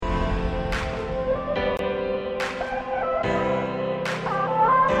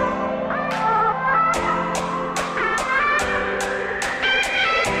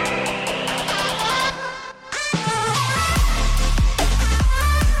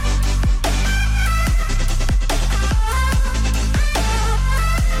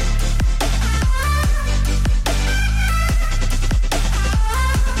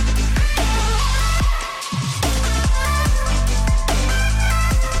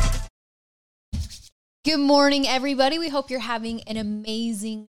Good morning, everybody. We hope you're having an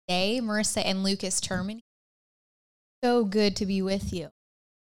amazing day. Marissa and Lucas Terman. So good to be with you.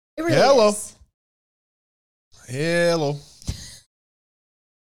 It really is. Hello.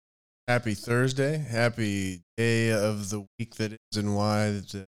 Happy Thursday. Happy day of the week that is and why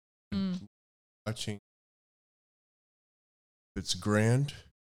watching. It's grand.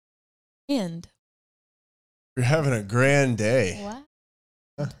 And You're having a grand day.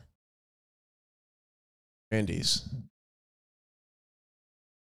 what? Grandies.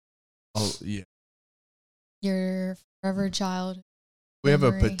 Oh, yeah. Your forever child. We have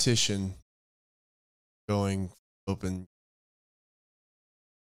a memory. petition going open.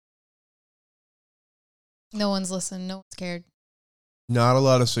 No one's listening. No one's scared. Not a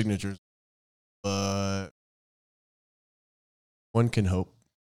lot of signatures, but one can hope.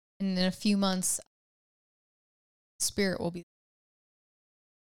 And in a few months, Spirit will be.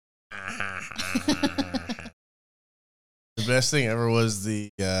 The best thing ever was the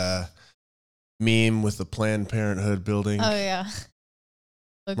meme with the Planned Parenthood building. Oh, yeah.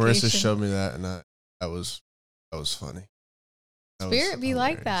 Marissa showed me that, and that was funny. Spirit be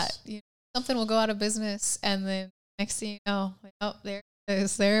like that. Something will go out of business, and then next thing you know, oh, there it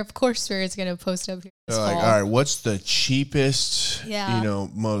is. There, of course, Spirit's going to post up here. They're like, all right, what's the cheapest,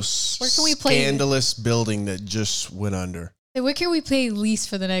 most where can we play scandalous building that just went under? Where can we pay lease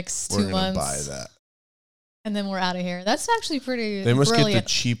for the next 2 months? We're going to buy that. And then we're out of here. That's actually pretty They must brilliant. get the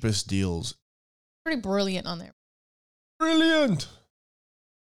cheapest deals. Pretty brilliant on there. Brilliant.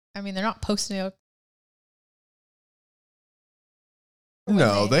 I mean, they're not posting it.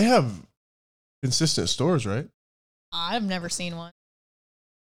 No, they have consistent stores, right? I've never seen one.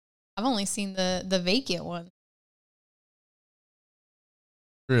 I've only seen the vacant one.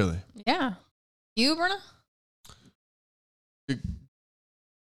 Really? Yeah. You, Brenna?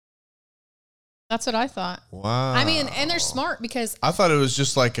 That's what I thought. Wow. I mean, and they're smart because I thought it was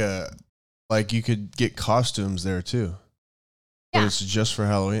just like you could get costumes there too. Yeah. But it's just for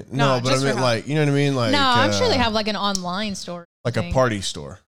Halloween. No, but I meant like, you know what I mean? Like, no, I'm sure they have like an online store. Like a party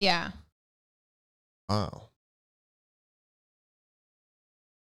store. Yeah. Wow.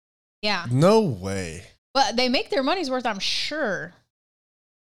 Yeah. No way. But they make their money's worth, I'm sure.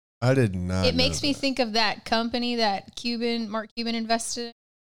 I did not. It makes me think of that company that Mark Cuban invested in,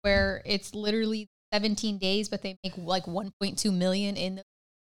 where it's literally 17 days, but they make like 1.2 million in the.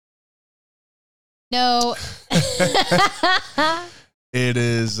 No. It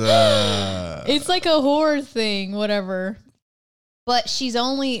is. It's like a horror thing, whatever. But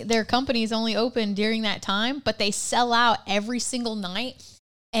their company is only open during that time, but they sell out every single night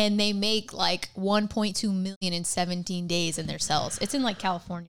and they make like 1.2 million in 17 days in their sales. It's in like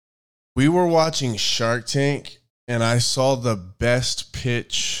California. We were watching Shark Tank and I saw the best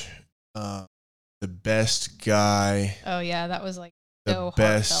pitch, the best guy. Oh yeah, that was like the so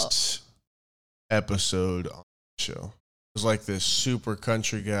best heartfelt episode on the show. It was like this super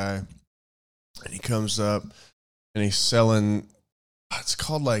country guy, and he comes up and he's selling. It's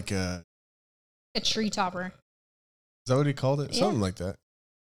called like a tree topper. Is that what he called it? Yeah. Something like that.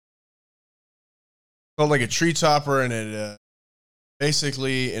 Called like a tree topper, and it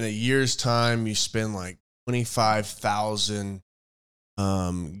basically in a year's time you spend like 25,000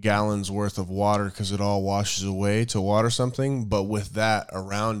 gallons worth of water because it all washes away to water something. But with that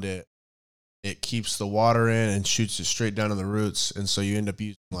around it, it keeps the water in and shoots it straight down to the roots, and so you end up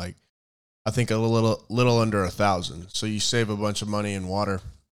using like I think a little under 1,000. So you save a bunch of money in water.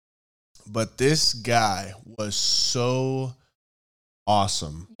 But this guy was so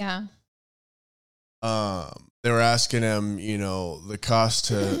awesome. Yeah. They were asking him, the cost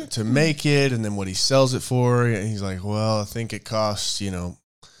to make it and then what he sells it for. And he's like, well, I think it costs, say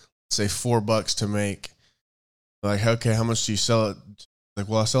 $4 to make. Like, okay, how much do you sell it? Like,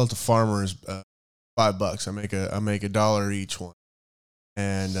 well, I sell it to farmers, $5. I make $1 each one.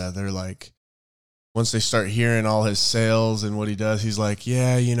 And they're like, once they start hearing all his sales and what he does, he's like,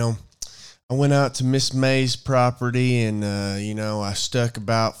 yeah, I went out to Miss May's property and, I stuck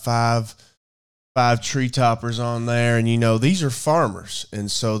about five tree toppers on there. And, these are farmers.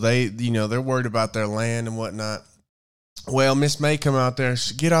 And so they're worried about their land and whatnot. Well, Miss May come out there,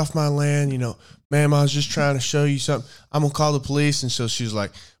 she, get off my land. Ma'am, I was just trying to show you something. I'm going to call the police. And so she's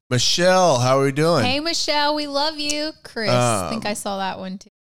like, Michelle, how are we doing? Hey, Michelle, we love you. Chris, I think I saw that one too.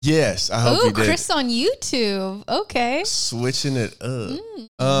 Yes, I hope you did. Chris on YouTube. Okay. Switching it up.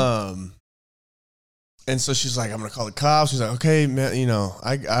 And so she's like, I'm going to call the cops. She's like, okay, man,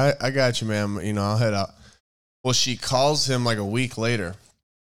 I got you, ma'am. I'll head out. Well, she calls him like a week later.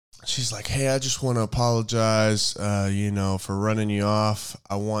 She's like, hey, I just want to apologize, for running you off.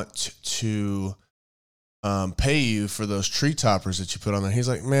 I want to pay you for those tree toppers that you put on there. He's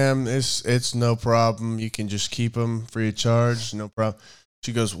like, ma'am, it's no problem. You can just keep them free of charge. No problem.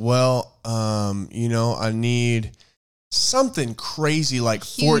 She goes, well, I need something crazy like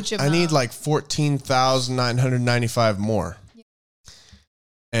I need like 14,995 more. Yeah.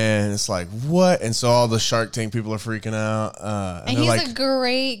 And it's like, what? And so all the Shark Tank people are freaking out. And he's like, a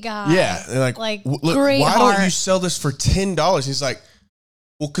great guy. Yeah. They're like, look, great why heart. don't you sell this for $10? He's like,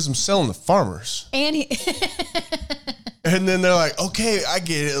 well, because I'm selling to farmers. And and then they're like, okay, I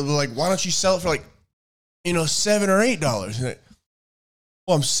get it. Like, why don't you sell it for like, $7 or $8? Like,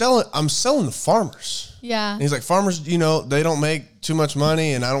 well, I'm selling to farmers. Yeah. And he's like, farmers, they don't make too much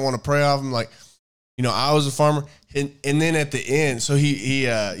money, and I don't want to prey off them. Like, I was a farmer, and then at the end, so he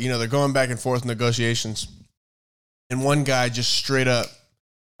they're going back and forth negotiations, and one guy just straight up,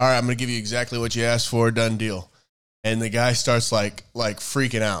 all right, I'm going to give you exactly what you asked for, done deal. And the guy starts like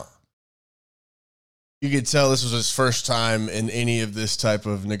freaking out. You could tell this was his first time in any of this type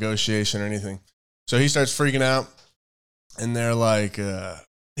of negotiation or anything. So he starts freaking out, and they're like,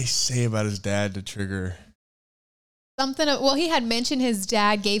 they say about his dad to trigger something. Well, he had mentioned his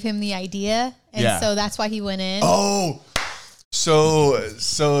dad gave him the idea, and so that's why he went in. Oh,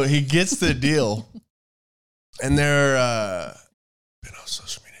 so he gets the deal, and they're been on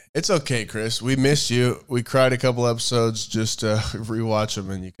social media. It's okay, Chris. We missed you. We cried a couple episodes. Just rewatch them,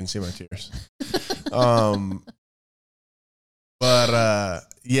 and you can see my tears.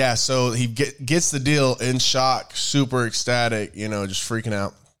 So he gets the deal in shock, super ecstatic, just freaking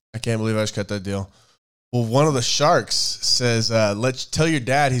out. I can't believe I just got that deal. Well, one of the sharks says, let's tell your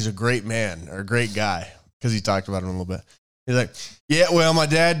dad he's a great man or a great guy, because he talked about him a little bit. He's like, yeah, well, my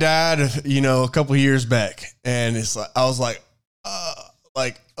dad died, a couple years back. And it's like, I was like,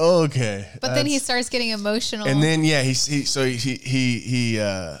 okay. But then he starts getting emotional. And then, he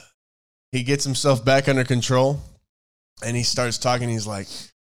gets himself back under control, and he starts talking. He's like,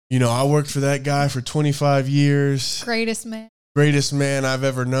 I worked for that guy for 25 years. Greatest man I've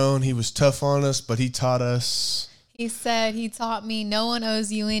ever known. He was tough on us, but he taught us. He said he taught me no one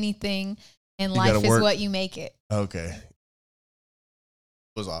owes you anything, and life is what you make it. Okay. It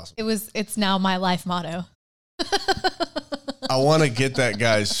was awesome. It's now my life motto. I want to get that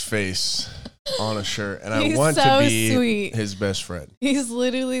guy's face on a shirt, and I want so to be sweet. His best friend. He's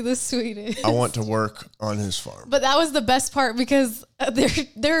literally the sweetest. I want to work on his farm. But that was the best part, because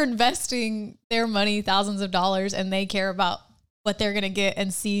they're investing their money, thousands of dollars, and they care about what they're going to get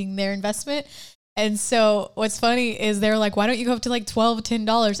and seeing their investment. And so what's funny is they're like, why don't you go up to like $12,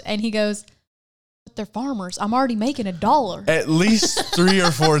 $10? And he goes, but they're farmers. I'm already making $1. At least 3 or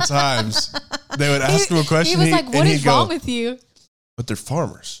 4 times they would ask him a question. He was like, what is wrong with you? But they're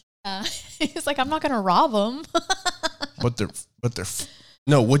farmers. He's like, I'm not going to rob them. but they're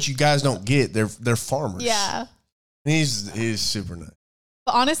no, what you guys don't get, they're farmers. Yeah. And he's super nice.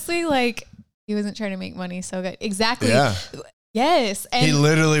 But honestly, like, he wasn't trying to make money. So good. Exactly. Yeah. Yes. And he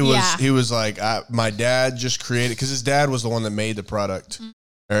literally was, he was like, my dad just created, because his dad was the one that made the product,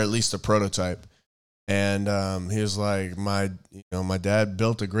 or at least the prototype. And he was like, my dad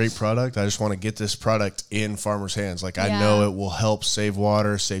built a great product. I just want to get this product in farmers' hands. Like, I know it will help save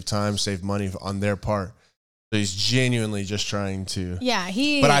water, save time, save money on their part. So he's genuinely just trying to. Yeah,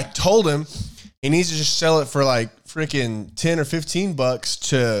 But I told him he needs to just sell it for like freaking $10 or $15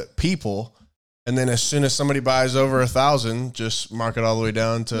 to people. And then as soon as somebody buys over 1,000, just mark it all the way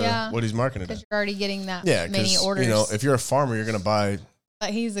down to what he's marketing it at. Because you're already getting that many 'cause, orders. if you're a farmer, you're going to buy. But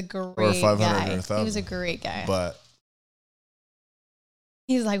he's a great or 500 guy. or 1,000. He was a great guy. But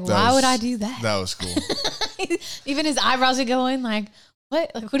he's like, why would I do that? That was cool. Even his eyebrows are going like, what?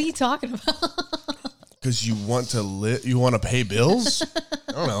 Like, what are you talking about? Because you want to live, you want to pay bills?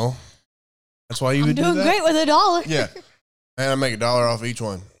 I don't know. That's why you would do that? I'm doing great with $1. Yeah. And I make $1 off each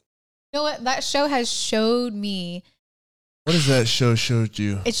one. You know what? That show has showed me. What does that show showed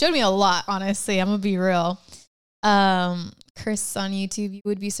you? It showed me a lot, honestly. I'm going to be real. Chris, on YouTube, you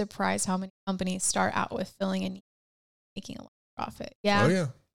would be surprised how many companies start out with filling a need, making a lot of profit. Yeah. Oh, yeah.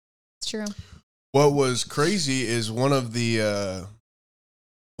 It's true. What was crazy is one of the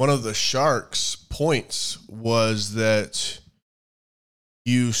sharks' points was that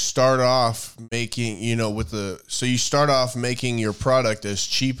you start off making, you start off making your product as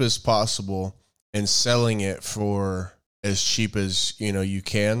cheap as possible and selling it for as cheap as, you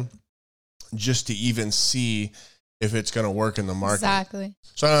can, just to even see if it's going to work in the market. Exactly.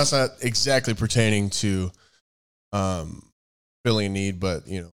 So I know it's not exactly pertaining to filling a need, but,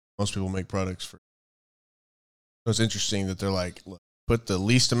 most people make products for. So it's interesting that they're like, look, put the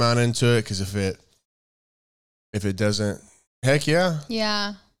least amount into it, because if it doesn't, heck yeah.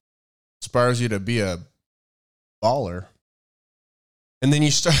 Yeah. Inspires you to be a baller. And then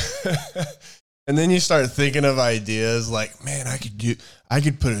you start and then you start thinking of ideas like, man, I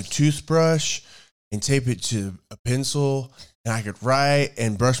could put a toothbrush and tape it to a pencil, and I could write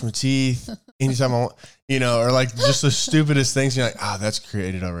and brush my teeth anytime I want, or like just the stupidest things. You're like, that's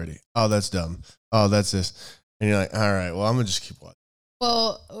created already. Oh, that's dumb. Oh, that's this. And you're like, all right, well, I'm gonna just keep watching.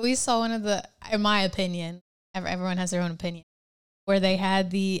 Well, we saw one of in my opinion, everyone has their own opinion, where they had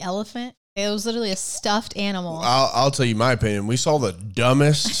the elephant. It was literally a stuffed animal. I'll tell you my opinion. We saw the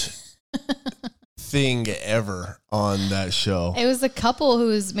dumbest thing ever on that show. It was a couple who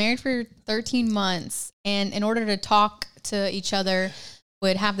was married for 13 months, and in order to talk to each other,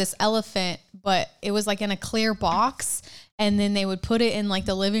 would have this elephant, but it was like in a clear box, and then they would put it in like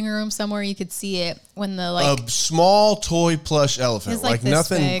the living room somewhere you could see it when the a small toy plush elephant, like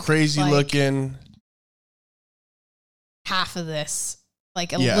nothing big, crazy looking. Half of this.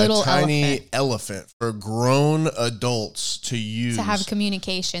 Like a little tiny elephant for grown adults to use. To have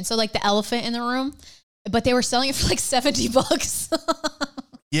communication. So like the elephant in the room, but they were selling it for like $70.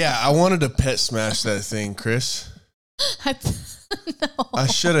 Yeah, I wanted to pet smash that thing, Chris. No. I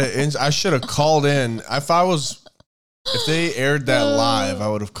should have called in. If they aired that live, I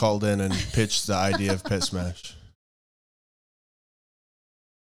would have called in and pitched the idea of pet smash.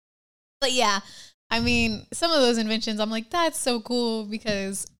 But yeah, I mean, some of those inventions, I'm like, that's so cool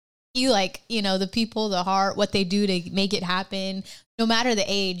because you the people, the heart, what they do to make it happen, no matter the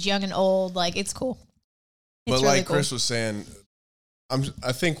age, young and old, like it's cool. It's but really like cool. Chris was saying,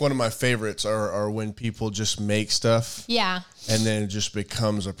 I think one of my favorites are when people just make stuff. Yeah. And then it just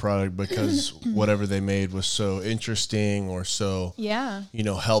becomes a product because whatever they made was so interesting or so,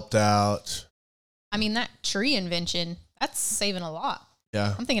 helped out. I mean, that tree invention, that's saving a lot.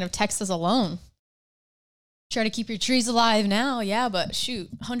 Yeah. I'm thinking of Texas alone. Try to keep your trees alive now. Yeah, but shoot,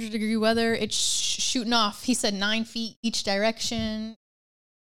 100-degree weather, it's shooting off. He said 9 feet each direction.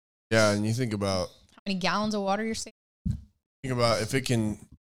 Yeah, and you think about how many gallons of water you're saving. Think about if it can.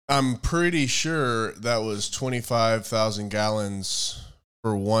 I'm pretty sure that was 25,000 gallons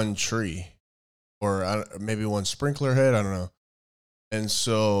for one tree, or maybe one sprinkler head. I don't know. And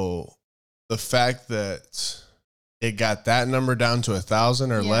so the fact that it got that number down to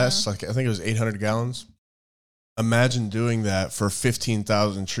 1,000 or less, like I think it was 800 gallons. Imagine doing that for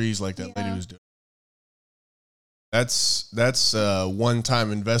 15,000 trees like that lady was doing. That's a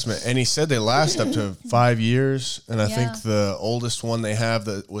one-time investment. And he said they last up to 5 years. And I think the oldest one they have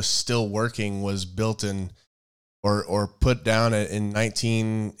that was still working was built in or put down in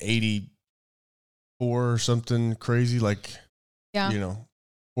 1984 or something crazy, 40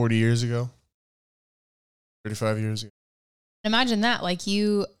 years ago, 35 years ago. Imagine that, like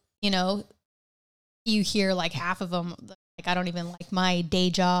you hear like half of them, like I don't even like my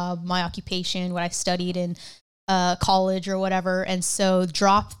day job, my occupation, what I studied in college or whatever. And so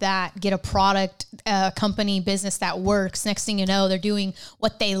drop that, get a product, company, business that works. Next thing you know, they're doing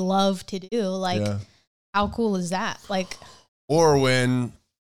what they love to do. Like, how cool is that? Like, or when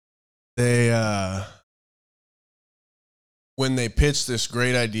they pitch this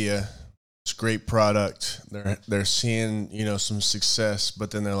great idea, this great product, they're seeing, some success, but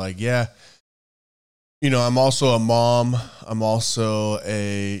then they're like, I'm also a mom. I'm also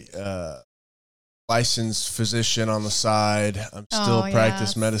a licensed physician on the side. I'm still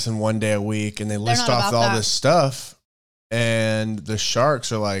practice medicine 1 day a week. And they list off all this stuff. And the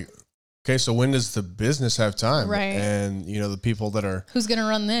sharks are like, okay, so when does the business have time? Right. And, the people that are... Who's going to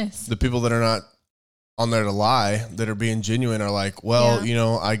run this? The people that are not on there to lie, that are being genuine are like, well,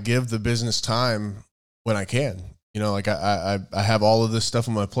 I give the business time when I can. I have all of this stuff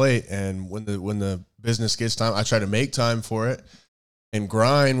on my plate, and when the business gets time, I try to make time for it and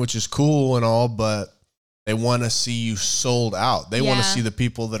grind, which is cool and all, but they want to see you sold out. They want to see the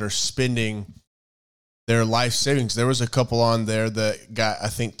people that are spending their life savings. There was a couple on there that got, I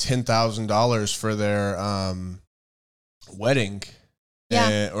think, $10,000 for their wedding.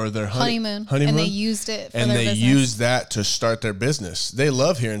 Or their honeymoon. And they used it for and their they business. used that to start their business. They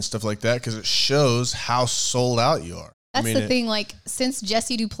love hearing stuff like that because it shows how sold out you are. That's the thing. Like, since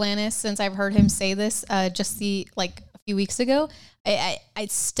Jesse Duplantis, since I've heard him say this just a few weeks ago,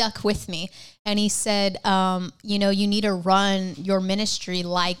 it stuck with me. And he said, you need to run your ministry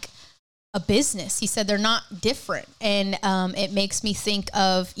like a business. He said they're not different. And it makes me think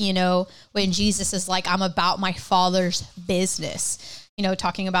of, when Jesus is like, I'm about my Father's business.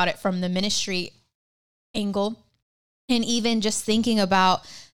 Talking about it from the ministry angle, and even just thinking about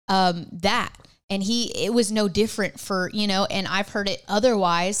that. And it was no different for, and I've heard it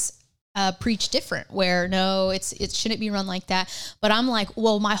otherwise preach different, where no, it shouldn't be run like that. But I'm like,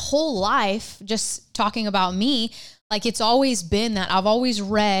 well, my whole life, just talking about me, like it's always been that I've always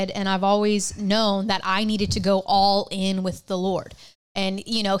read and I've always known that I needed to go all in with the Lord. And,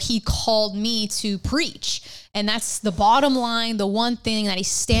 you know, he called me to preach. And that's the bottom line. The one thing that he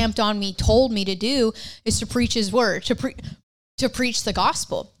stamped on me, told me to do, is to preach his word, to preach the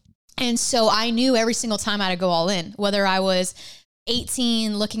gospel. And so I knew every single time I had to go all in, whether I was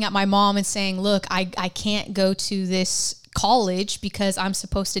 18 looking at my mom and saying, look, I can't go to this college because I'm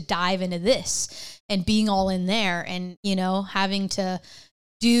supposed to dive into this, and being all in there, and, you know, having to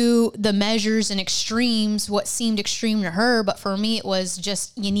do the measures and extremes, what seemed extreme to her. But for me, it was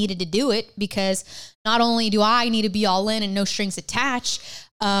just, you needed to do it, because not only do I need to be all in and no strings attached,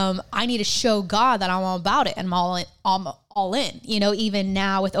 I need to show God that I'm all about it, and I'm all in, you know. Even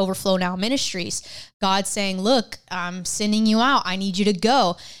now with Overflow Now Ministries, God's saying, look, I'm sending you out. I need you to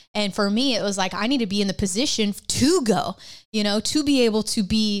go. And for me, it was like, I need to be in the position to go, you know, to be able to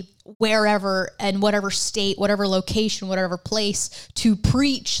be wherever and whatever state, whatever location, whatever place, to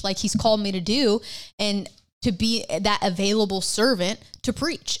preach like he's called me to do, and to be that available servant to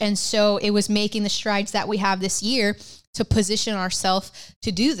preach. And so it was making the strides that we have this year to position ourselves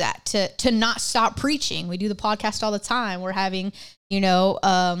to do that, to not stop preaching. We do the podcast all the time. We're having, you know,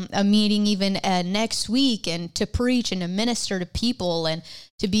 a meeting even next week, and to preach and to minister to people, and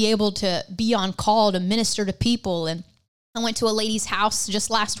to be able to be on call to minister to people. And I went to a lady's house just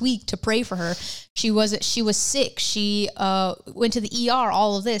last week to pray for her. She was sick. She went to the ER,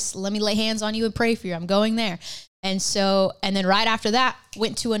 all of this. Let me lay hands on you and pray for you. I'm going there. And so, and then right after that,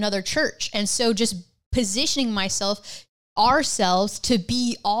 went to another church. And so just positioning ourselves to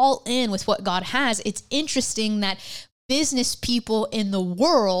be all in with what God has. It's interesting that business people in the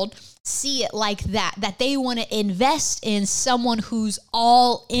world see it like that they want to invest in someone who's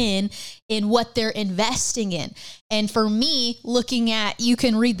all in what they're investing in. And for me, looking at, you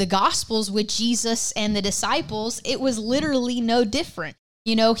can read the Gospels with Jesus and the disciples, it was literally no different.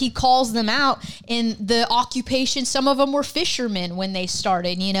 You know, he calls them out in the occupation. Some of them were fishermen when they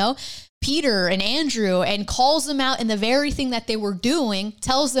started, you know, Peter and Andrew, and calls them out in the very thing that they were doing,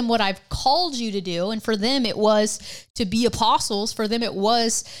 tells them what I've called you to do. And for them, it was to be apostles. For them, it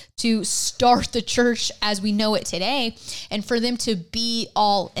was to start the church as we know it today, and for them to be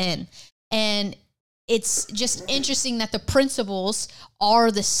all in. And it's just interesting that the principles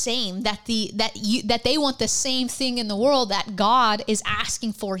are the same, that they want the same thing in the world that God is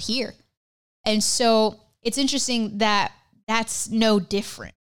asking for here. And so it's interesting that that's no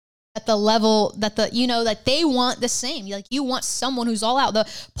different. At the level that that they want the same. Like, you want someone who's all out.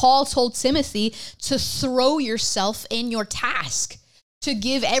 Paul told Timothy to throw yourself in your task, to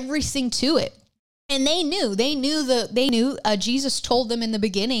give everything to it. And they knew Jesus told them in the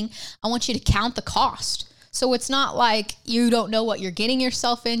beginning, I want you to count the cost. So it's not like you don't know what you're getting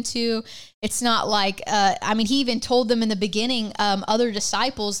yourself into. It's not like, he even told them in the beginning, other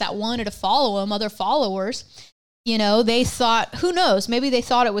disciples that wanted to follow him, other followers, you know, they thought, who knows, maybe they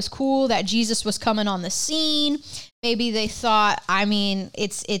thought it was cool that Jesus was coming on the scene. Maybe they thought,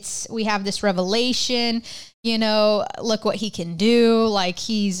 we have this revelation, you know, look what he can do. Like,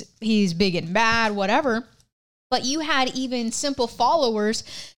 he's big and bad, whatever. But you had even simple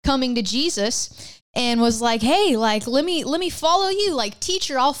followers coming to Jesus and was like, hey, like, let me follow you. Like,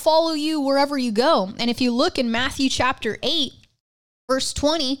 teacher, I'll follow you wherever you go. And if you look in Matthew chapter 8, verse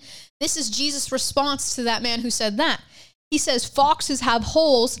 20, this is Jesus' response to that man who said that. He says, foxes have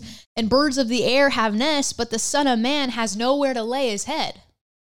holes and birds of the air have nests, but the Son of Man has nowhere to lay his head.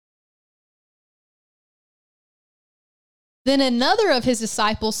 Then another of his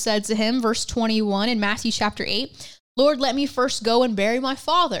disciples said to him, verse 21 in Matthew chapter 8, Lord, let me first go and bury my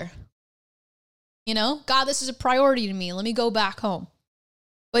father. You know, God, this is a priority to me. Let me go back home.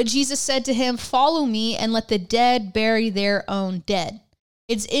 But Jesus said to him, follow me and let the dead bury their own dead.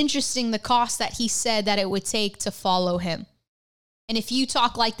 It's interesting the cost that he said that it would take to follow him. And if you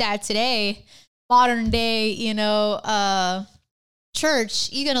talk like that today, modern day,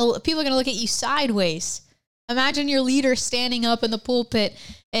 church, people are gonna look at you sideways. Imagine your leader standing up in the pulpit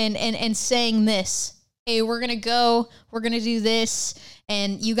and saying this, hey, we're gonna do this,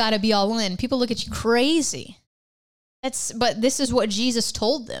 and you gotta be all in. People look at you crazy. But this is what Jesus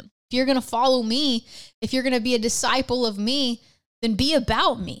told them. If you're gonna follow me, if you're gonna be a disciple of me, then be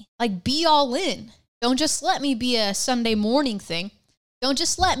about me. Like, be all in. Don't just let me be a Sunday morning thing. Don't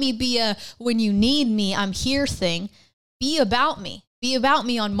just let me be a when you need me, I'm here thing. Be about me. Be about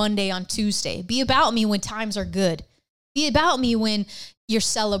me on Monday, on Tuesday. Be about me when times are good. Be about me when you're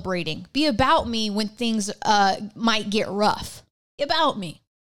celebrating. Be about me when things might get rough. Be about me.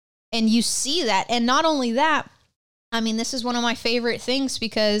 And you see that. And not only that, I mean, this is one of my favorite things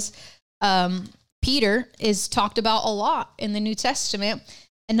because Peter is talked about a lot in the New Testament.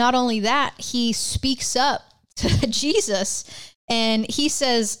 And not only that, he speaks up to Jesus and he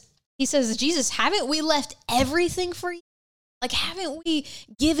says, Jesus, haven't we left everything for you? Like, haven't we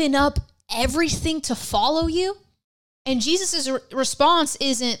given up everything to follow you? And Jesus's response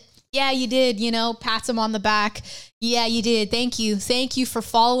isn't, yeah, you did, pats him on the back. Yeah, you did. Thank you. Thank you for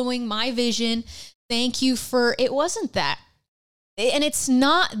following my vision. Thank you for, it wasn't that. And it's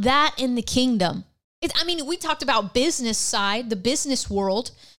not that in the kingdom. We talked about business side, the business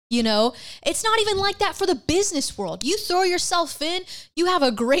world, it's not even like that for the business world. You throw yourself in, you have a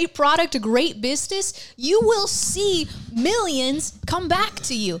great product, a great business, you will see millions come back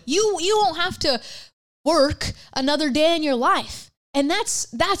to you. You won't have to work another day in your life. And that's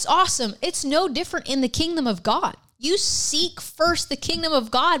awesome. It's no different in the kingdom of God. You seek first the kingdom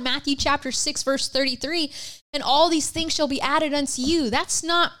of God, Matthew chapter 6, verse 33, and all these things shall be added unto you. That's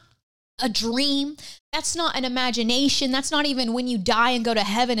not a dream. That's not an imagination. That's not even when you die and go to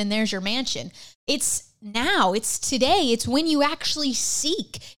heaven and there's your mansion. It's now. It's today. It's when you actually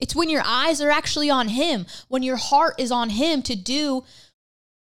seek. It's when your eyes are actually on him, when your heart is on him to do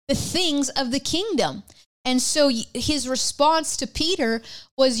the things of the kingdom. And so his response to Peter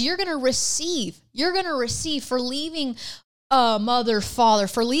was, you're going to receive for leaving mother, father,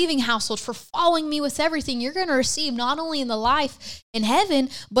 for leaving household, for following me with everything. You're going to receive not only in the life in heaven,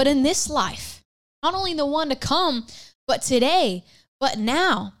 but in this life, not only the one to come, but today, but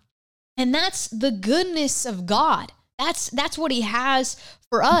now. And that's the goodness of God. That's what he has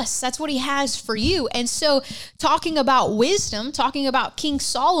for us. That's what he has for you. And so talking about wisdom, talking about King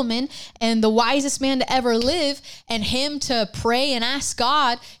Solomon and the wisest man to ever live, and him to pray and ask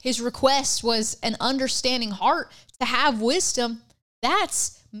God, his request was an understanding heart to have wisdom. That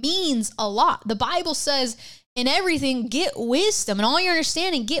means a lot. The Bible says in everything, get wisdom. And all your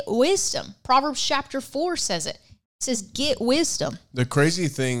understanding, get wisdom. Proverbs chapter 4 says it. It says, get wisdom. The crazy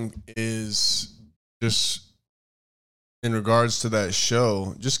thing is just in regards to that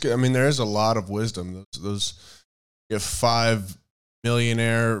show, there is a lot of wisdom. Those you have 5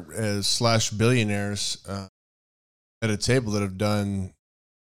 millionaire / billionaires at a table that have done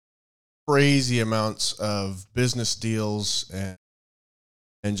crazy amounts of business deals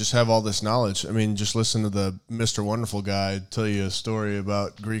and just have all this knowledge. Just listen to the Mr. Wonderful guy tell you a story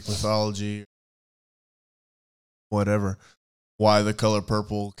about Greek mythology, whatever, why the color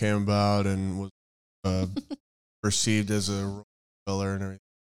purple came about and was perceived as a color and everything.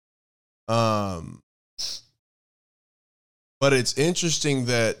 But it's interesting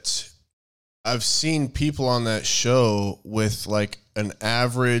that I've seen people on that show with like an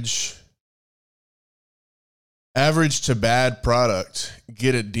average to bad product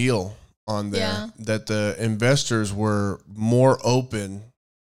get a deal on there, that the investors were more open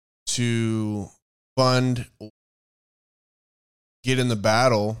to fund, get in the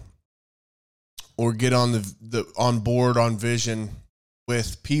battle, or get on the on board on vision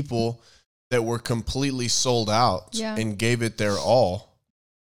with people that were completely sold out and gave it their all,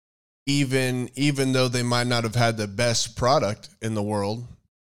 even though they might not have had the best product in the world,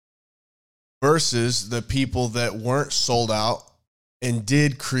 versus the people that weren't sold out and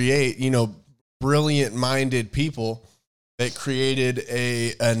did create, brilliant minded people that created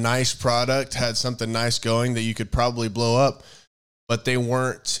a nice product, had something nice going that you could probably blow up, but they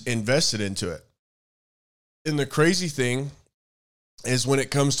weren't invested into it. And the crazy thing is when it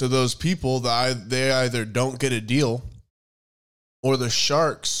comes to those people, they either don't get a deal, or the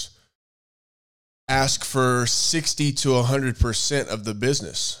sharks ask for 60 to 100% of the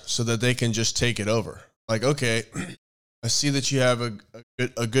business so that they can just take it over. Like, okay, I see that you have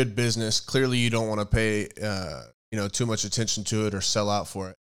a good business. Clearly you don't want to pay, too much attention to it or sell out for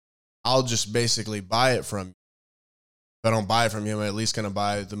it. I'll just basically buy it from you. If I don't buy it from you, I'm at least going to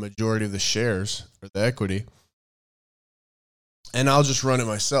buy the majority of the shares or the equity, and I'll just run it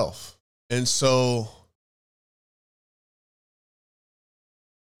myself. And so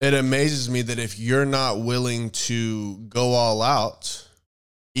it amazes me that if you're not willing to go all out,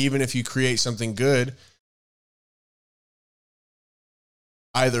 even if you create something good,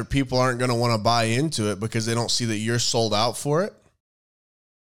 either people aren't going to want to buy into it because they don't see that you're sold out for it.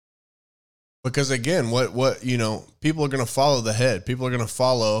 Because again, what people are going to follow the head. People are going to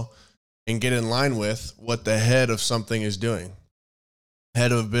follow and get in line with what the head of something is doing.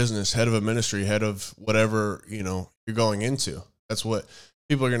 Head of a business, head of a ministry, head of whatever, you're going into. That's what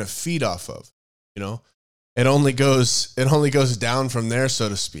people are going to feed off of. It only goes down from there, so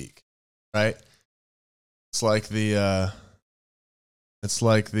to speak. Right? It's like the It's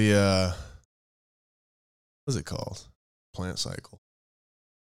like the what's it called? Plant cycle.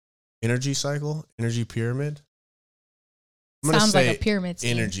 Energy cycle? Energy pyramid? I'm Sounds say like a pyramid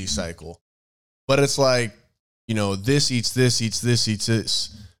scheme. energy cycle. But it's like, this eats this, eats this, eats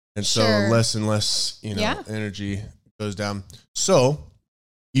this. And so less and less, energy goes down. So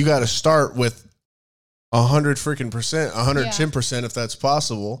you got to start with 100 freaking percent, 110% if that's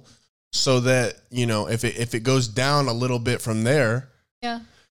possible. So that, if it goes down a little bit from there,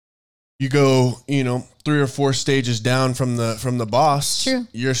 you go, 3 or 4 stages down from the boss, True.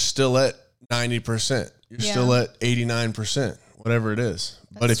 You're still at 90%. You're still at 89%, whatever it is.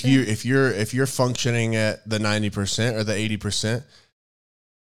 But if you're functioning at the 90% or the 80%,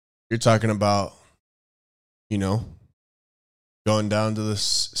 you're talking about, going down to the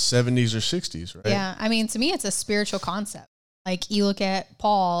 70s or 60s, right? Yeah. I mean, to me, it's a spiritual concept. Like you look at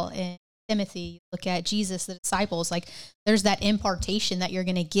Paul and Timothy, you look at Jesus, the disciples, like there's that impartation that you're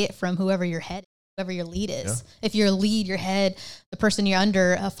going to get from whoever your head, whoever your lead is. Yeah. If you're a lead, your head, the person you're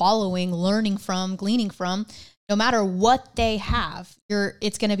under, following, learning from, gleaning from, no matter what they have,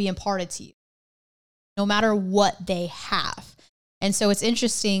 it's going to be imparted to you, no matter what they have. And so it's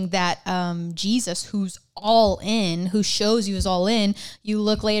interesting that Jesus, who's all in, who shows you is all in, you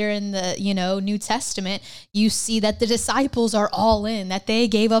look later in the, New Testament, you see that the disciples are all in, that they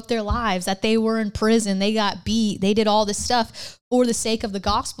gave up their lives, that they were in prison, they got beat, they did all this stuff for the sake of the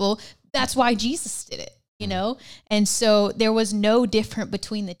gospel. That's why Jesus did it, And so there was no different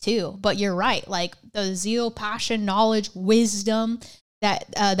between the two. But you're right, like the zeal, passion, knowledge, wisdom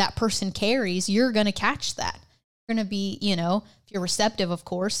that that person carries, you're going to catch that. You're going to be, if you're receptive, of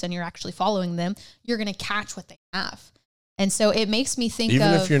course, and you're actually following them, you're going to catch what they have. And so it makes me think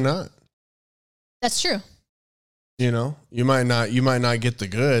even if you're not. That's true. You might not get the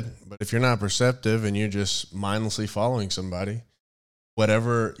good, but if you're not perceptive and you're just mindlessly following somebody,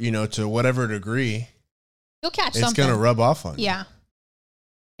 whatever, to whatever degree, you'll catch something. It's going to rub off on you. Yeah.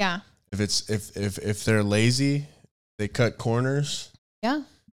 Yeah. If they're lazy, they cut corners. Yeah.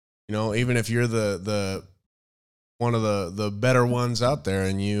 Even if you're the one of the better ones out there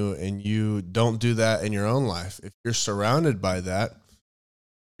and you don't do that in your own life, if you're surrounded by that,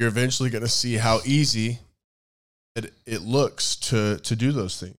 you're eventually going to see how easy it looks to do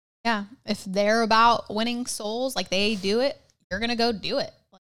those things. Yeah. If they're about winning souls, like they do it, you're going to go do it.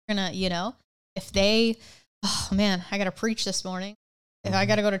 Like you're going to, if they, oh man, I got to preach this morning. If I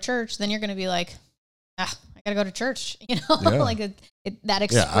got to go to church, then you're going to be like, I got to go to church, like that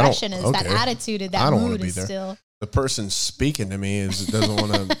expression is that attitude, that mood is still. The person speaking to me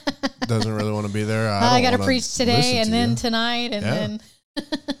doesn't really want to be there. I got to preach today and then tonight and then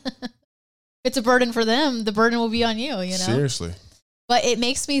if it's a burden for them, the burden will be on you, Seriously. But it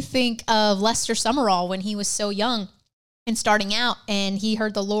makes me think of Lester Summerall when he was so young and starting out, and he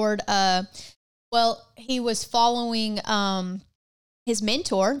heard the Lord. He was following his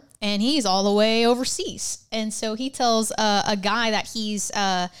mentor, and he's all the way overseas. And so he tells a guy that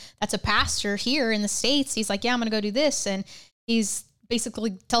that's a pastor here in the States. He's like, yeah, I'm going to go do this. And he's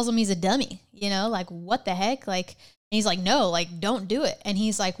basically tells him he's a dummy, like, what the heck? Like, and he's like, no, like, don't do it. And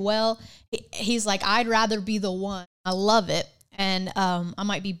he's like, he's like, I'd rather be the one. I love it. And I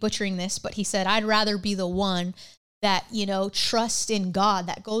might be butchering this, but he said, I'd rather be the one that, trusts in God,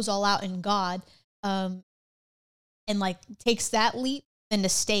 that goes all out in God, and like takes that leap than to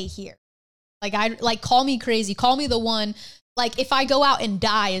stay here. Like, call me crazy. Call me the one. Like, if I go out and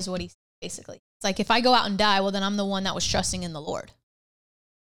die is what he said, basically. It's like, if I go out and die, well, then I'm the one that was trusting in the Lord.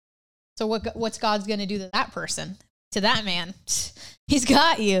 So what's God's going to do to that person, to that man? He's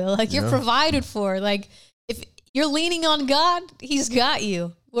got you. Like, you're provided for. Like, if you're leaning on God, he's got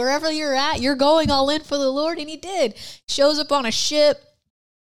you. Wherever you're at, you're going all in for the Lord. And he did. Shows up on a ship.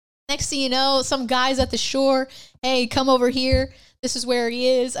 Next thing you know, some guy's at the shore. Hey, come over here. This is where he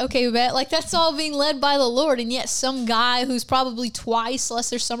is. Okay, bet. Like, that's all being led by the Lord. And yet some guy who's probably twice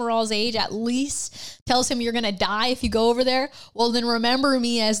Lester Summerall's age at least tells him you're going to die if you go over there. Well, then remember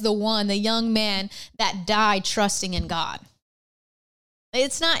me as the young man that died trusting in God.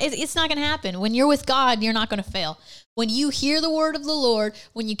 It's not going to happen. When you're with God, you're not going to fail. When you hear the word of the Lord,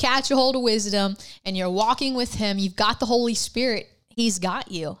 when you catch a hold of wisdom and you're walking with him, you've got the Holy Spirit. He's got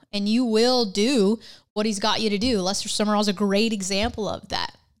you, and you will do what he's got you to do. Lester Summerall's a great example of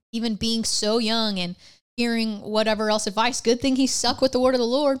that. Even being so young and hearing whatever else advice, good thing he stuck with the word of the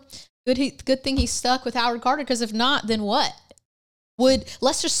Lord. Good thing he stuck with Howard Carter, because if not, then what? Would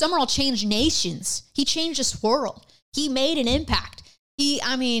Lester Summerall change nations? He changed this world. He made an impact.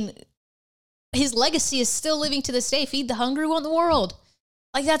 His legacy is still living to this day. Feed the hungry one in the world.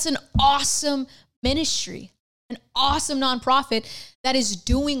 Like, that's an awesome ministry. an awesome nonprofit that is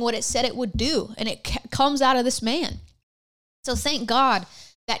doing what it said it would do. And it comes out of this man. So thank God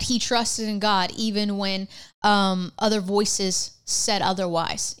that he trusted in God, even when other voices said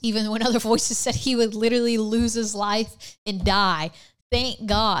otherwise, even when other voices said he would literally lose his life and die. Thank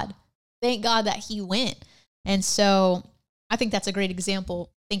God that he went. And so I think that's a great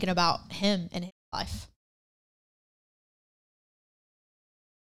example thinking about him and his life.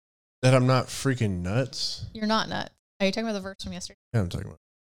 That I'm not freaking nuts. You're not nuts. Are you talking about the verse from yesterday? Yeah, I'm talking about.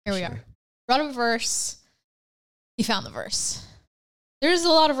 Here we are. Brought up a verse. He found the verse. There's a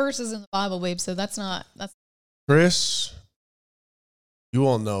lot of verses in the Bible, babe, so that's Chris, you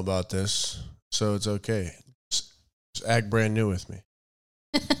won't know about this, so it's okay. Just act brand new with me.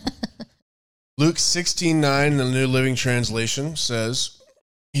 Luke 16:9, the New Living Translation says,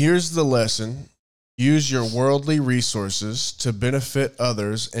 here's the lesson. Use your worldly resources to benefit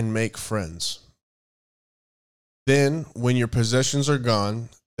others and make friends. Then, when your possessions are gone,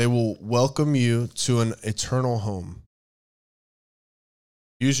 they will welcome you to an eternal home.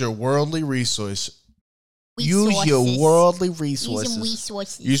 Use your worldly resources. Use your worldly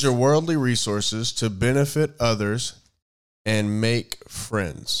resources to benefit others and make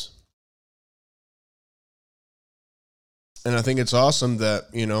friends. And I think it's awesome that,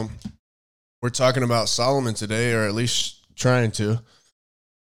 we're talking about Solomon today, or at least trying to.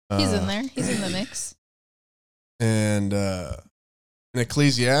 He's in there. He's in the mix. And in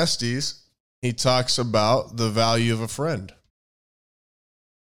Ecclesiastes, he talks about the value of a friend.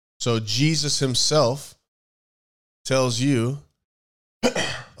 So Jesus himself tells you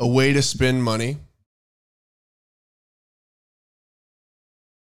a way to spend money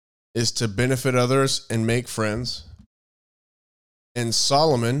is to benefit others and make friends. And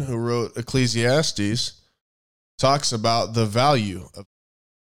Solomon, who wrote Ecclesiastes, talks about the value of.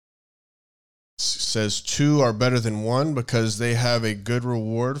 Says two are better than one because they have a good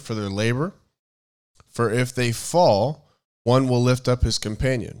reward for their labor. For if they fall, one will lift up his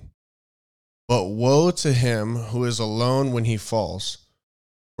companion. But woe to him who is alone when he falls,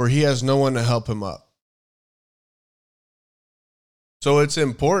 for he has no one to help him up. So it's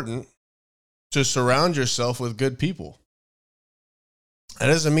important to surround yourself with good people. That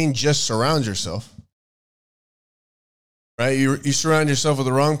doesn't mean just surround yourself. Right? You surround yourself with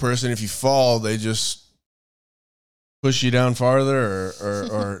the wrong person. If you fall, they just push you down farther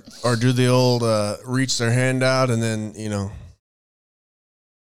or do the old reach their hand out and then,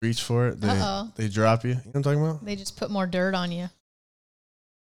 reach for it. They drop you. You know what I'm talking about? They just put more dirt on you.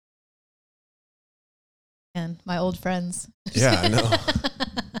 And my old friends. Yeah, I know.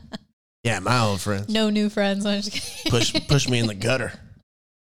 Yeah, my old friends. No new friends. I'm just kidding. Push me in the gutter.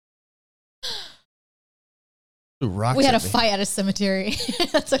 We had a fight at a cemetery.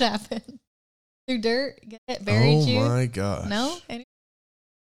 That's what happened. Threw dirt, buried you. Oh my gosh. No?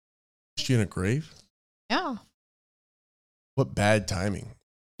 Pushed you in a grave? Yeah. What bad timing.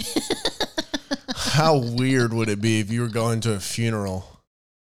 How weird would it be if you were going to a funeral?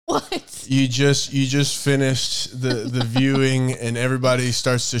 What? You just finished the viewing and everybody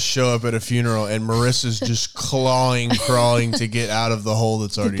starts to show up at a funeral and Marissa's just crawling to get out of the hole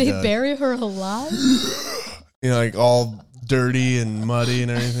that's already dug. Did they bury her alive? Like all dirty and muddy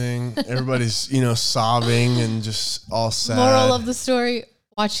and everything. Everybody's, sobbing and just all sad. Moral of the story,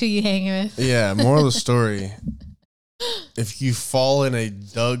 watch who you hang with. Yeah, moral of the story. If you fall in a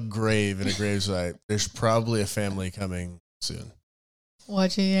dug grave in a gravesite, there's probably a family coming soon.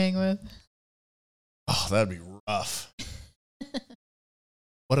 Watch who you hang with. Oh, that'd be rough.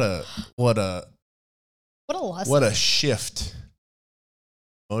 What a lesson. What a shift.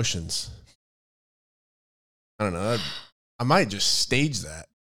 Emotions. I don't know. I might just stage that.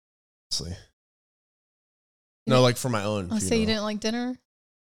 Honestly. No, like for my own funeral. Say you didn't like dinner?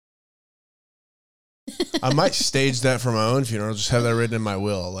 I might stage that for my own funeral. Just have that written in my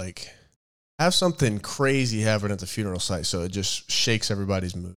will. Like, have something crazy happen at the funeral site so it just shakes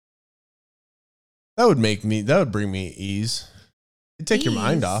everybody's mood. That would bring me ease. It'd take your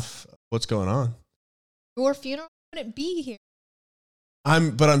mind off what's going on. Your funeral wouldn't be here.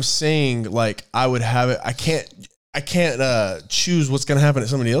 But I'm saying, like, I would have it. I can't choose what's going to happen at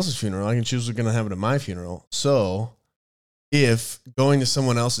somebody else's funeral. I can choose what's going to happen at my funeral. So if going to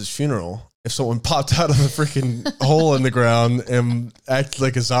someone else's funeral, if someone popped out of a freaking hole in the ground and acted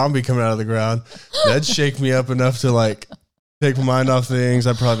like a zombie coming out of the ground, that'd shake me up enough to like take my mind off things.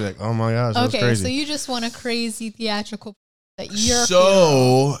 I'd probably be like, oh my gosh, that was crazy. So you just want a crazy theatrical that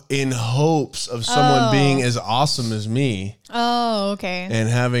you're in hopes of someone being as awesome as me. Oh, okay. And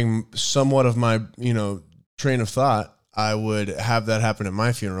having somewhat of my, train of thought, I would have that happen at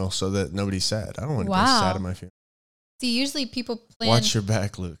my funeral so that nobody's sad. I don't want to be sad at my funeral. See, usually people plan. Watch your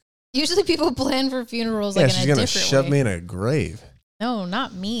back, Luke. Usually people plan for funerals Yeah, like she's in a gonna different shove way. me in a grave. No,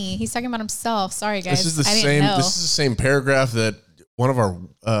 not me. He's talking about himself. Sorry, guys. This is the I didn't same. know. This is the same paragraph that one of our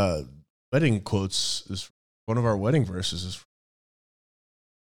wedding quotes is. One of our wedding verses is.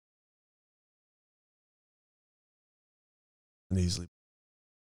 Easily.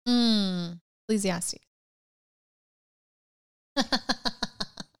 Ecclesiastes.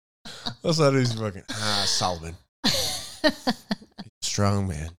 That's not easy fucking. Solomon. Strong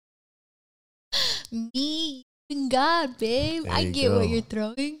man. Me and God, babe. There I you get go. what you're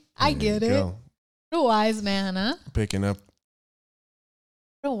throwing. I There get you it. go. What a wise man, huh? Picking up.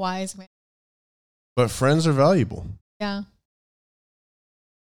 What a wise man. But friends are valuable. Yeah.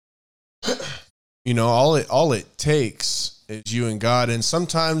 You know, all it takes is you and God. And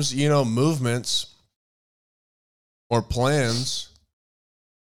sometimes, you know, movements or plans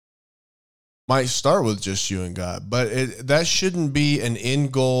might start with just you and God, but that shouldn't be an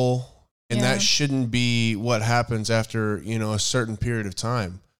end goal, and that shouldn't be what happens after, you know, a certain period of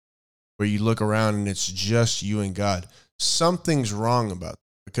time where you look around and it's just you and God. Something's wrong about it,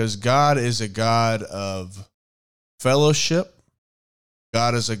 because God is a God of fellowship.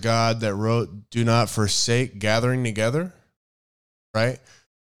 God is a God that wrote, "Do not forsake gathering together," right?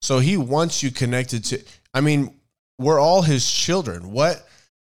 So he wants you connected to, I mean, we're all his children. What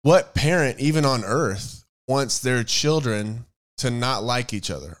parent, even on earth, wants their children to not like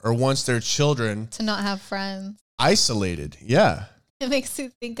each other, or wants their children To not have friends. isolated? Yeah. It makes me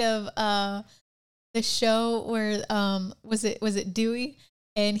think of the show where was it Dewey,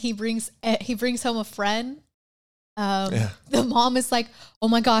 and he brings home a friend. The mom is like, "Oh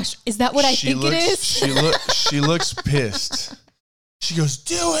my gosh, is that what I think it is?" She looks pissed. She goes,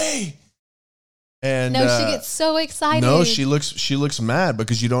 "Dewey!" And no, she gets so excited. No, she looks mad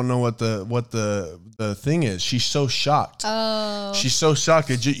because you don't know what the thing is. She's so shocked. Oh, She's so shocked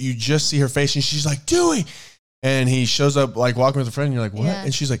that you just see her face, and she's like, "Dewey!" And he shows up like walking with a friend. And you're like, "What?" Yeah.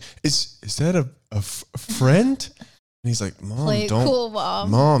 And she's like, "Is that a friend?" And he's like,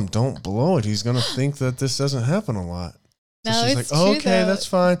 Mom, don't blow it. He's gonna think that this doesn't happen a lot." So no, she's it's like, true, "Okay, though. that's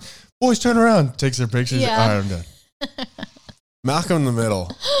fine." Boys, turn around. Takes their pictures. Yeah. All right, I'm done. Malcolm in the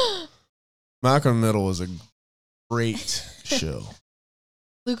Middle. Malcolm in the Middle was a great show.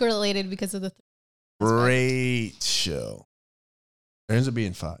 Luke related because of the Great show. There ends up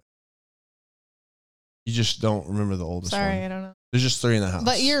being 5. You just don't remember the oldest one. Sorry, I don't know. There's just 3 in the house.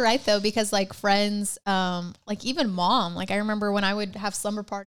 But you're right though, because like friends, like even mom, like I remember when I would have slumber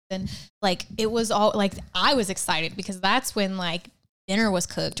parties, and like it was all like I was excited because that's when like dinner was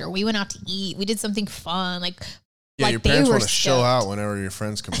cooked or we went out to eat. We did something fun. Like your parents want to show out whenever your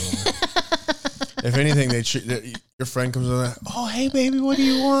friends come over. If anything, your friend comes over, "Oh, hey baby, what do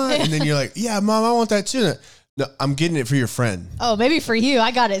you want?" And then you're like, "Yeah, Mom, I want that too." No, I'm getting it for your friend. Oh, maybe for you.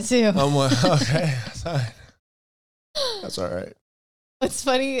 I got it too. I'm like, okay, that's all right. What's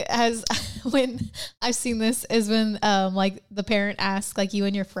funny as when I've seen this is when like the parent asks like you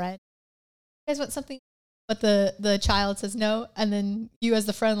and your friend, "You guys want something?" But the child says no, and then you as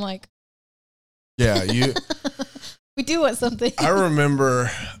the friend like, yeah, you. We do want something. I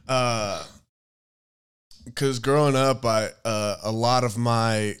remember because growing up, a lot of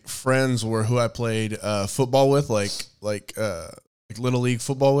my friends were who I played football with, like little league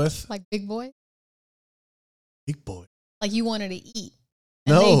football with, like big boy. Big boy. Like you wanted to eat.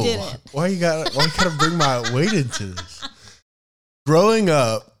 And no, they didn't. Why you gotta bring my weight into this? Growing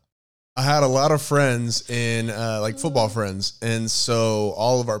up, I had a lot of friends in like football friends, and so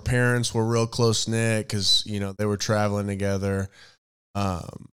all of our parents were real close knit because they were traveling together.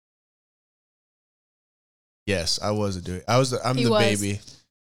 Yes, I was a dude. I'm the baby.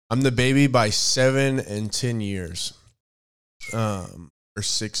 I'm the baby by 7 and 10 years, or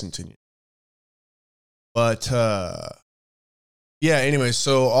 6 and 10 years. But yeah. Anyway,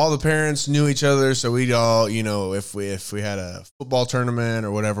 so all the parents knew each other, so we'd all, if we had a football tournament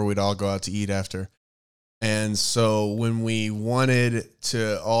or whatever, we'd all go out to eat after. And so when we wanted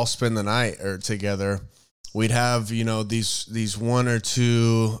to all spend the night or together, we'd have these 1 or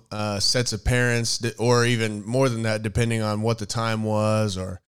 2 sets of parents, or even more than that, depending on what the time was,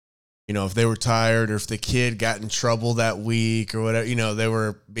 or if they were tired, or if the kid got in trouble that week or whatever, they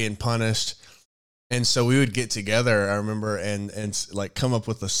were being punished. And so we would get together, I remember, and like come up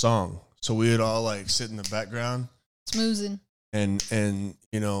with a song. So we would all like sit in the background, smoozing, and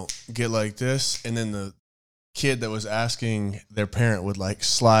get like this, and then the kid that was asking their parent would like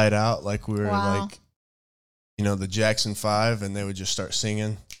slide out like we were like the Jackson 5, and they would just start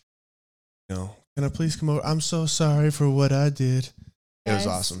singing. Can I please come over? I'm so sorry for what I did. It was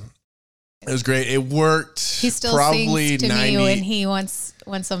awesome. It was great. It worked. He still probably sings to me when he wants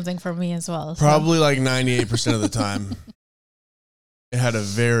something from me as well. So. Probably like 98% of the time. It had a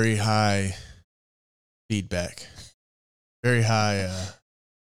very high feedback. Very high.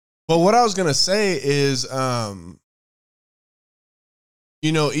 But what I was going to say is,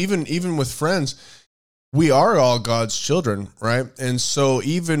 even with friends, we are all God's children, right? And so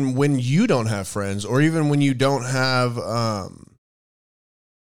even when you don't have friends, or even when you don't have,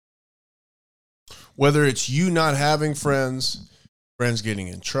 whether it's you not having friends, friends getting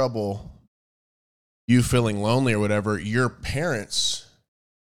in trouble, you feeling lonely or whatever, your parents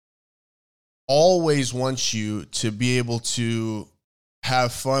always want you to be able to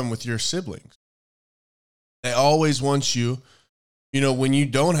have fun with your siblings. They always want you, when you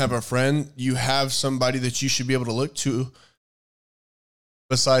don't have a friend, you have somebody that you should be able to look to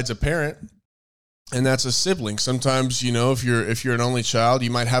besides a parent, and that's a sibling. Sometimes, if you're an only child, you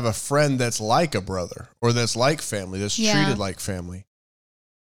might have a friend that's like a brother, or that's like family, that's treated like family,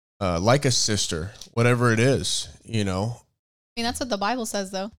 like a sister, whatever it is, I mean, that's what the Bible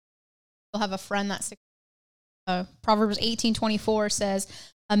says, though. You'll have a friend that's Proverbs 18:24 says,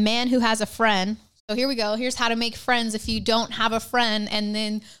 a man who has a friend. So here we go. Here's how to make friends if you don't have a friend, and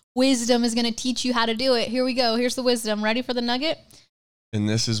then wisdom is going to teach you how to do it. Here we go. Here's the wisdom. Ready for the nugget? And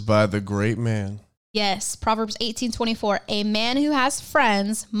this is by the great man. Yes. Proverbs 18:24. A man who has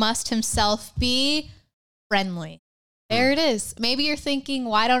friends must himself be friendly. There it is. Maybe you're thinking,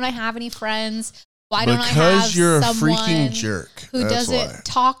 why don't I have any friends? Why don't I have you're a someone freaking jerk who doesn't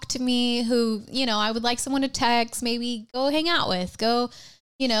talk to me, who, I would like someone to text, maybe go hang out with, go,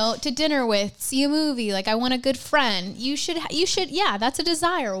 to dinner with, see a movie. Like, I want a good friend. You should, yeah, that's a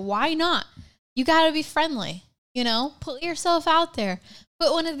desire. Why not? You got to be friendly, put yourself out there,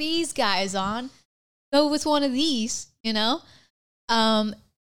 put one of these guys on, go with one of these, and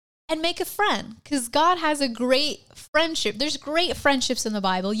make a friend, because God has a great friendship. There's great friendships in the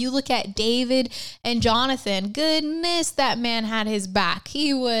Bible. You look at David and Jonathan. Goodness, that man had his back.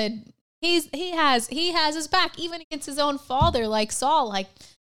 He has his back even against his own father, like Saul. Like,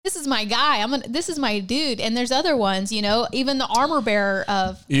 this is my guy. This is my dude. And there's other ones, even the armor bearer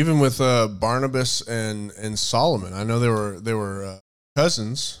of. Even with Barnabas and Solomon, I know they were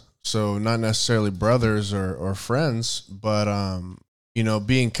cousins, so not necessarily brothers or friends, but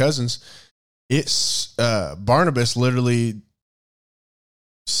being cousins, it's Barnabas literally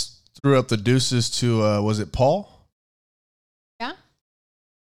threw up the deuces to was it Paul? Yeah.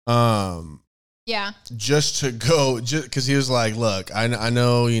 Yeah. Just to go, because he was like, look, I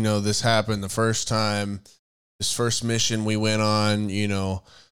know, this happened the first time, this first mission we went on,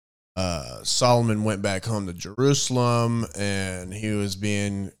 Solomon went back home to Jerusalem, and he was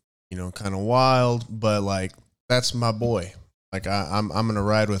being, kind of wild, but like, that's my boy. Like, I'm going to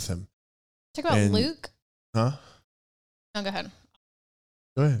ride with him. Talk about Luke. Huh? No, go ahead.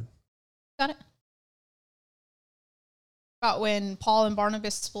 Go ahead. Got it. About when Paul and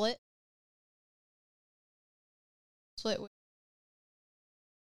Barnabas split.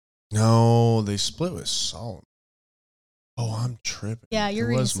 No, they split with Solomon. Oh, I'm tripping. Yeah, you're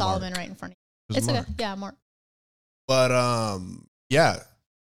reading Solomon right in front of you. It's okay. Yeah, Mark. But, yeah.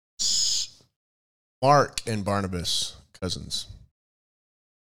 Mark and Barnabas, cousins.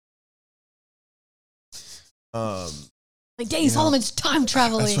 Like, dang, Solomon's time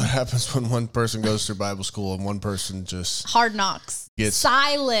traveling. That's what happens when one person goes through Bible school and one person just hard knocks.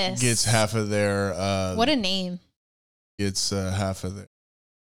 Silas gets half of their. What a name! Gets half of their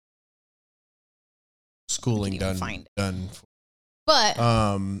schooling done. But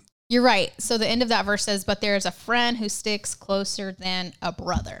you're right. So the end of that verse says, "But there is a friend who sticks closer than a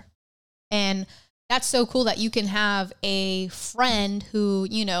brother," and that's so cool that you can have a friend who,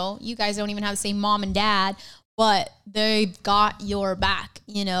 you guys don't even have the same mom and dad, but they've got your back,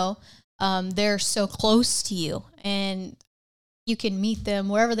 they're so close to you, and you can meet them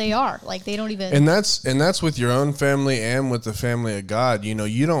wherever they are. Like, they don't even. And that's with your own family and with the family of God.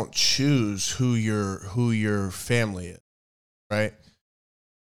 You don't choose who your family is, right?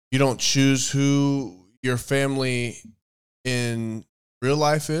 You don't choose who your family in real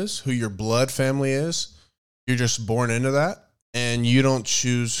life is, who your blood family is. You're just born into that, and you don't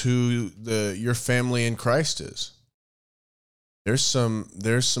choose who your family in Christ is. There's some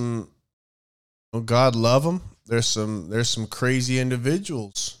God love them. There's some crazy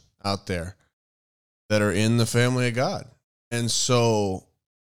individuals out there that are in the family of God. And so,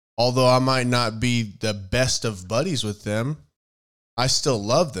 although I might not be the best of buddies with them, I still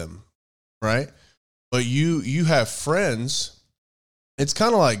love them, right? But you have friends. It's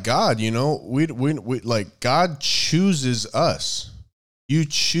kind of like God, we like God chooses us. You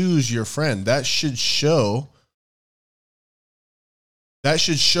choose your friend. That should show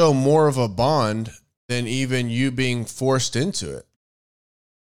more of a bond than even you being forced into it.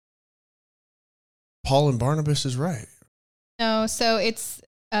 Paul and Barnabas is right. No, so it's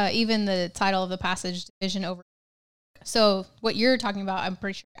even the title of the passage, division over. So what you're talking about, I'm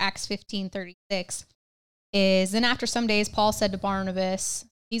pretty sure Acts 15:36 is, then after some days, Paul said to Barnabas,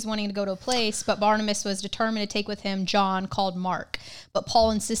 he's wanting to go to a place, but Barnabas was determined to take with him John called Mark. But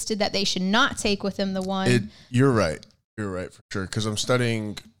Paul insisted that they should not take with him the one. You're right. You're right for sure. Because I'm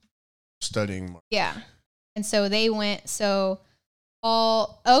studying Mark. Yeah. And so they went, so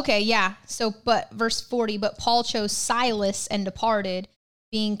Paul, okay, yeah. So, but verse 40, but Paul chose Silas and departed,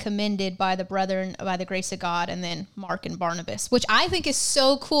 being commended by the brethren by the grace of God, and then Mark and Barnabas, which I think is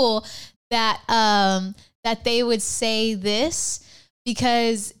so cool that that they would say this,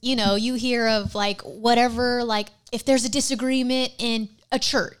 because, you know, you hear of like whatever, like if there's a disagreement in a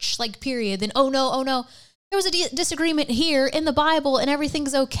church, like period, then oh no, there was a disagreement here in the Bible and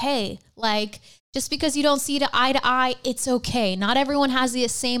everything's okay. Like, just because you don't see to eye, it's okay. Not everyone has the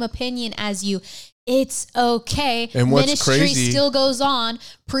same opinion as you. It's okay. And what's Ministry crazy still goes on.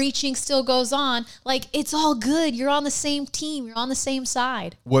 Preaching still goes on. Like, it's all good. You're on the same team. You're on the same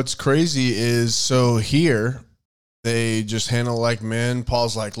side. What's crazy is, so here they just handle like men.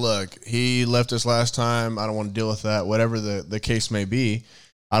 Paul's like, look, he left us last time. I don't want to deal with that. Whatever the case may be.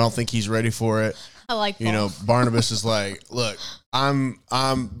 I don't think he's ready for it. I like Paul. You know, Barnabas is like, look, I'm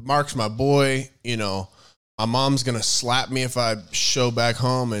Mark's my boy. You know, my mom's going to slap me if I show back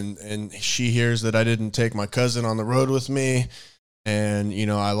home and she hears that I didn't take my cousin on the road with me. And, you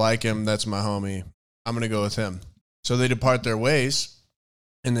know, I like him. That's my homie. I'm going to go with him. So they depart their ways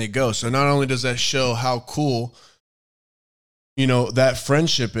and they go. So not only does that show how cool, you know, that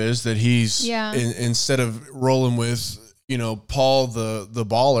friendship is, that he's instead of rolling with, you know, Paul, the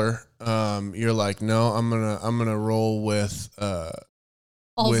baller, you're like, no, I'm going to roll with,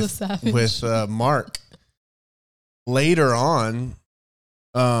 Mark. Later on,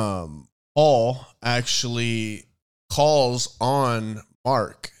 Paul actually calls on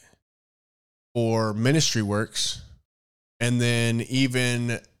Mark for ministry works. And then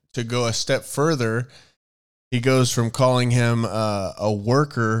even to go a step further, he goes from calling him a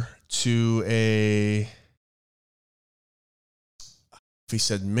worker to if he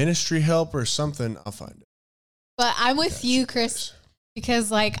said ministry help or something, I'll find it. But I'm with you, Chris,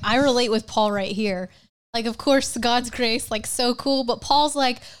 because like I relate with Paul right here. Like, of course, God's grace, like, so cool. But Paul's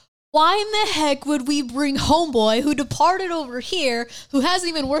like, why in the heck would we bring homeboy who departed over here, who hasn't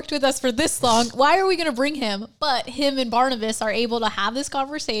even worked with us for this long? Why are we going to bring him? But him and Barnabas are able to have this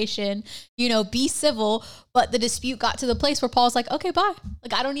conversation, you know, be civil. But the dispute got to the place where Paul's like, okay, bye.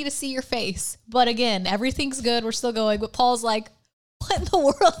 Like, I don't need to see your face. But again, everything's good. We're still going. But Paul's like, what in the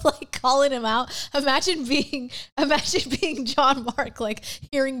world, like, calling him out? Imagine being John Mark, like,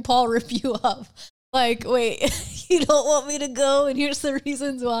 hearing Paul rip you up. Like, wait, you don't want me to go, and here's the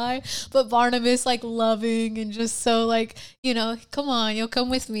reasons why. But Barnabas, like, loving and just so, like, you know, come on, you'll come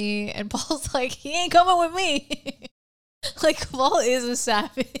with me. And Paul's like, he ain't coming with me. Like, Paul is a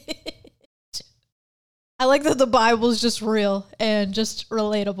savage. I like that the Bible's just real and just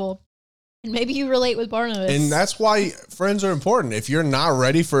relatable. And maybe you relate with Barnabas. And that's why friends are important. If you're not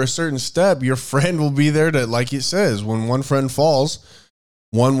ready for a certain step, your friend will be there to, like it says, when one friend falls,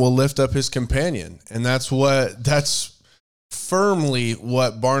 one will lift up his companion. And that's firmly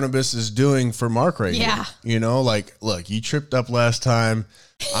what Barnabas is doing for Mark right here. You know, like, look, you tripped up last time.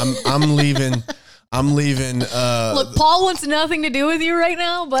 I'm leaving. Look, Paul wants nothing to do with you right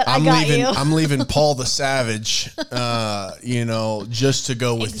now, but I got you. I'm leaving Paul the Savage, you know, just to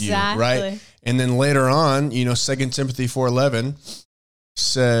go with you, right? And then later on, you know, 2 Timothy 4:11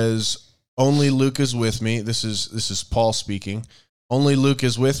 says, only Luke is with me. This is Paul speaking. Only Luke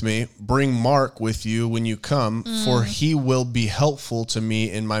is with me. Bring Mark with you when you come, for he will be helpful to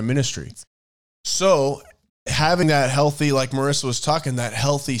me in my ministry. So having that healthy, like Marissa was talking, that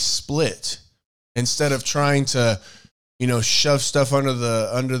healthy split, instead of trying to, you know, shove stuff under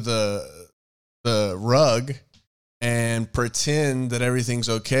the rug and pretend that everything's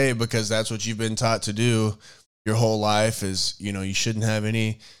okay because that's what you've been taught to do your whole life, is, you know, you shouldn't have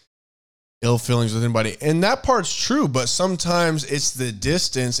any ill feelings with anybody. And that part's true, but sometimes it's the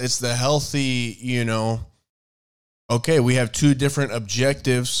distance, it's the healthy, you know, okay, we have two different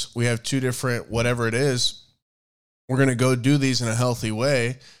objectives, we have two different whatever it is, we're going to go do these in a healthy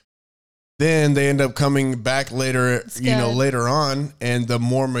way. Then they end up coming back later, later on, and the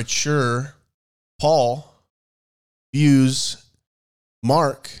more mature Paul views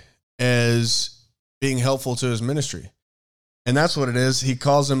Mark as being helpful to his ministry. And that's what it is. He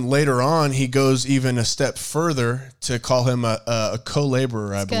calls him later on. He goes even a step further to call him a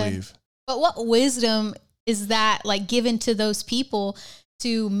co-laborer, I believe. But what wisdom is that like given to those people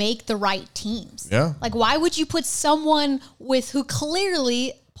to make the right teams? Yeah. Like, why would you put someone with who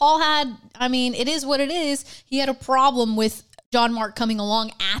clearly Paul had, I mean, it is what it is. He had a problem with John Mark coming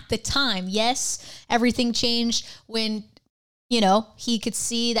along at the time. Yes, everything changed when, he could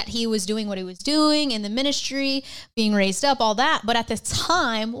see that he was doing what he was doing in the ministry, being raised up, all that. But at the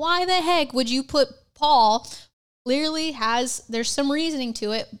time, why the heck would you put Paul? Clearly there's some reasoning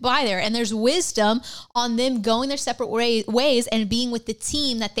to it by there. And there's wisdom on them going their separate ways and being with the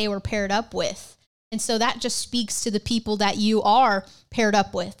team that they were paired up with. And so that just speaks to the people that you are paired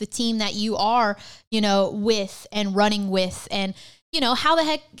up with, the team that you are, with and running with. And, how the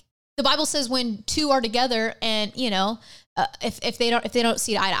heck the Bible says when two are together and, if they don't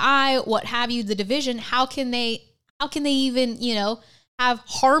see eye to eye, what have you, the division, how can they even, have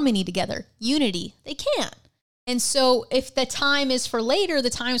harmony together, unity? They can't. And so if the time is for later, the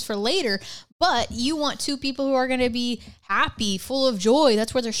time's for later, but you want two people who are going to be happy, full of joy.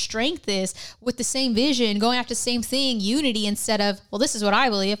 That's where their strength is, with the same vision, going after the same thing, unity, instead of, well, this is what I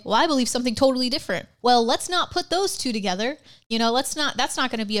believe. Well, I believe something totally different. Well, let's not put those two together. That's not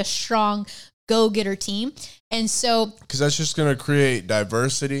going to be a strong go-getter team. And so, because that's just going to create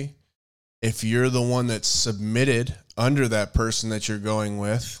diversity. If you're the one that's submitted under that person that you're going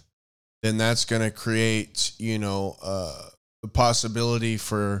with, then that's going to create, the possibility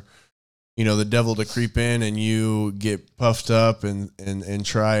for, the devil to creep in and you get puffed up and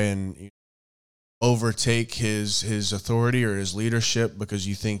try and overtake his authority or his leadership because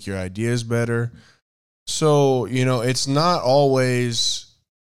you think your idea is better. So, it's not always,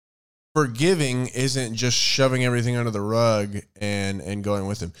 forgiving isn't just shoving everything under the rug and going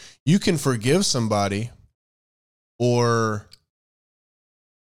with them. You can forgive somebody or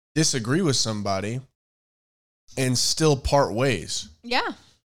disagree with somebody and still part ways. Yeah,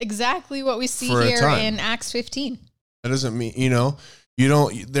 exactly what we see here in Acts 15. That doesn't mean, you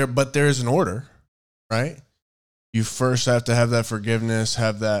don't there, but there's an order, right? You first have to have that forgiveness,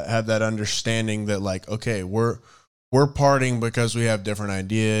 have that understanding that, like, okay, we're parting because we have different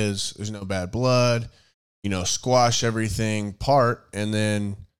ideas. There's no bad blood, squash everything, part. And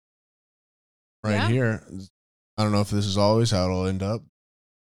then here, I don't know if this is always how it'll end up.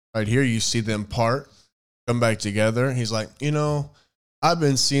 Right here, you see them part, come back together. He's like, I've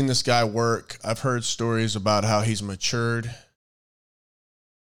been seeing this guy work. I've heard stories about how he's matured.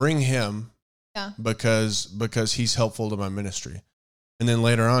 Bring him, because he's helpful to my ministry. And then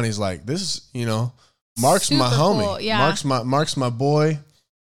later on, he's like, this is, Mark's super my homie. Cool. Yeah. Mark's my boy.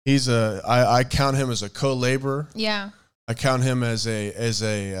 He's I count him as a co-laborer. Yeah. I count him as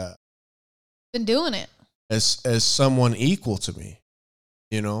a been doing it as someone equal to me.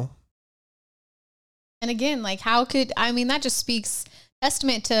 And again, like, that just speaks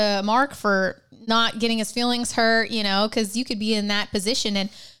testament to Mark for not getting his feelings hurt, because you could be in that position and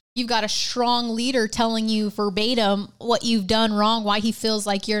you've got a strong leader telling you verbatim what you've done wrong, why he feels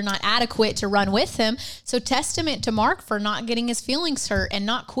like you're not adequate to run with him. So testament to Mark for not getting his feelings hurt and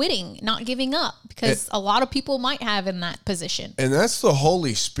not quitting, not giving up, because a lot of people might have in that position. And that's the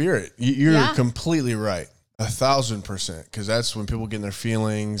Holy Spirit. You're completely right. 1,000%, because that's when people get in their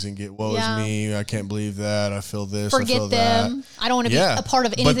feelings and get, woe is me, I can't believe that, I feel this, forget I feel them. I don't want to be a part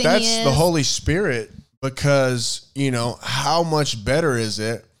of anything. But that's the Holy Spirit, because, how much better is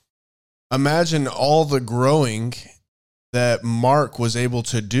it? Imagine all the growing that Mark was able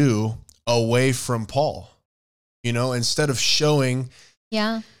to do away from Paul, instead of showing,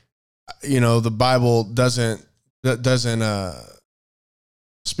 the Bible doesn't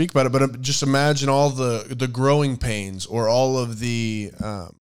speak about it, but just imagine all the growing pains or all of the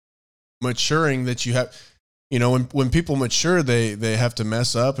maturing that you have. When people mature, they have to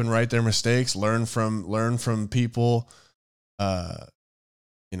mess up and write their mistakes, learn from people.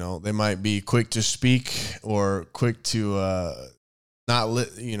 They might be quick to speak or quick to not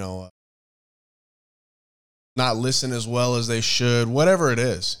listen as well as they should. Whatever it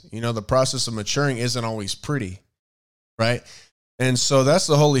is, the process of maturing isn't always pretty, right? And so that's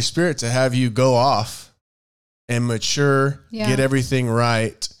the Holy Spirit, to have you go off and mature, get everything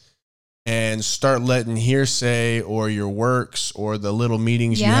right, and start letting hearsay or your works or the little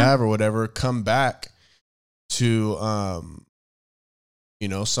meetings you have or whatever come back to,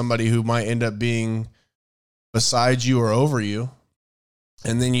 somebody who might end up being beside you or over you.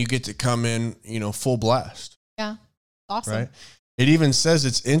 And then you get to come in, full blast. Yeah. Awesome. Right. It even says,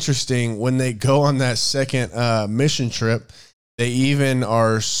 it's interesting, when they go on that second mission trip, they even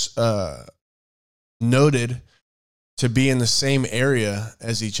are noted to be in the same area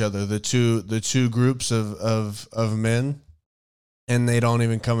as each other, the two groups of men, and they don't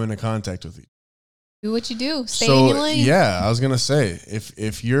even come into contact with each other. Do what you do. Stay in your lane. Yeah, I was gonna say,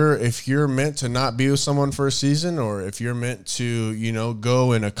 if you're meant to not be with someone for a season, or if you're meant to,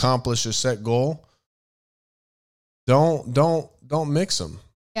 go and accomplish a set goal, don't mix them.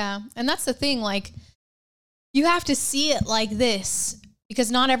 Yeah, and that's the thing. Like, you have to see it like this,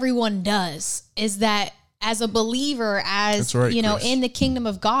 because not everyone does. Is that as a believer, as right, Chris, in the kingdom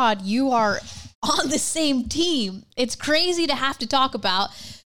of God, you are on the same team. It's crazy to have to talk about,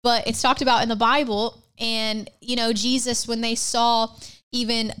 but it's talked about in the Bible. And, Jesus, when they saw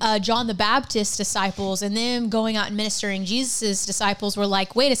even John the Baptist's disciples and them going out and ministering, Jesus's disciples were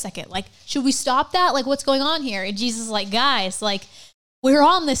like, wait a second, like, should we stop that? Like, what's going on here? And Jesus is like, guys, like, we're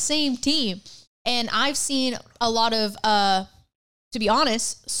on the same team. And I've seen a lot of, to be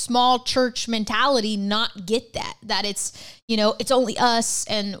honest, small church mentality not get that it's, it's only us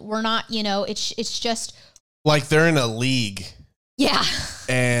and we're not, it's just like they're in a league. Yeah.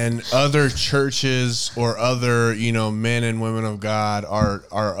 And other churches or other, men and women of God are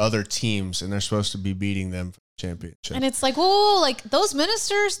other teams, and they're supposed to be beating them for the championship. And it's like, whoa, like those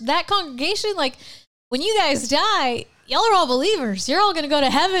ministers, that congregation, like when you guys die, y'all are all believers. You're all going to go to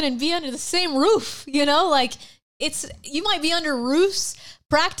heaven and be under the same roof, like you might be under roofs,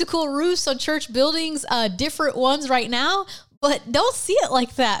 practical roofs on church buildings, different ones right now, but don't see it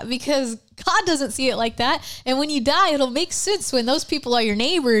like that, because God doesn't see it like that. And when you die, it'll make sense when those people are your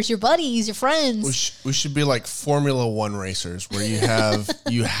neighbors, your buddies, your friends. We should be like Formula One racers, where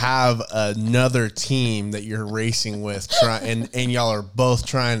you have another team that you're racing with, and y'all are both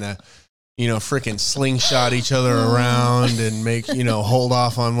trying to, freaking slingshot each other around and make, hold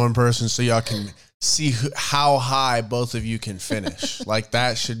off on one person so y'all can see how high both of you can finish. Like,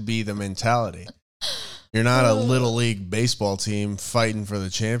 that should be the mentality. You're not a little league baseball team fighting for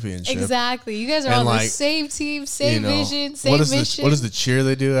the championship. Exactly. You guys are on the same team, same vision, same mission. What is the cheer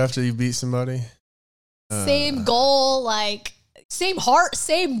they do after you beat somebody? Same goal, like same heart,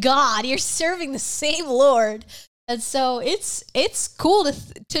 same God. You're serving the same Lord. And so it's cool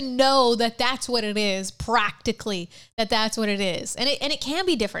to know that that's what it is, practically, that's what it is. And it can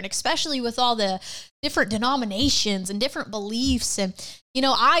be different, especially with all the different denominations and different beliefs. And,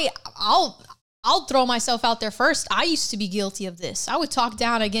 I'll throw myself out there first. I used to be guilty of this. I would talk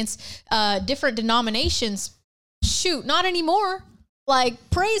down against different denominations. Shoot, not anymore. Like,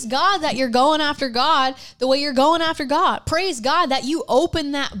 praise God that you're going after God the way you're going after God. Praise God that you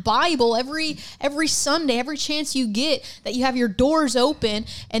open that Bible every Sunday, every chance you get, that you have your doors open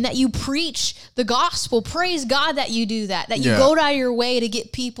and that you preach the gospel. Praise God that you do that you go out of your way to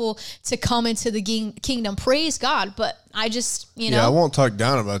get people to come into the kingdom. Praise God. But I just, Yeah, I won't talk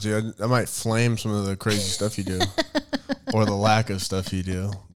down about you. I might flame some of the crazy stuff you do or the lack of stuff you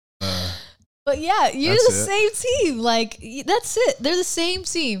do. But yeah, you're the same team. Like, that's it. They're the same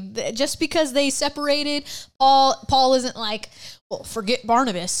team. Just because they separated, Paul isn't like, well, forget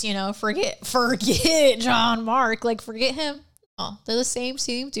Barnabas, forget John Mark, like, forget him. Oh, they're the same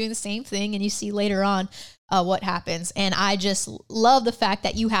team doing the same thing. And you see later on what happens. And I just love the fact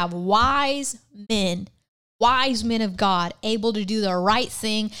that you have wise men of God able to do the right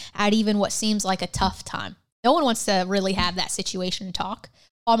thing at even what seems like a tough time. No one wants to really have that situation talk.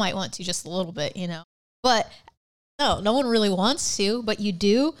 Paul might want to just a little bit, but no one really wants to, but you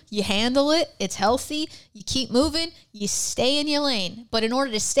do, you handle it. It's healthy. You keep moving, you stay in your lane. But in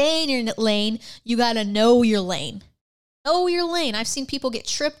order to stay in your lane, you got to know your lane. Know your lane. I've seen people get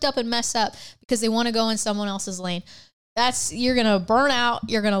tripped up and mess up because they want to go in someone else's lane. You're going to burn out.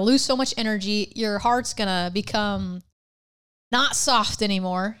 You're going to lose so much energy. Your heart's going to become not soft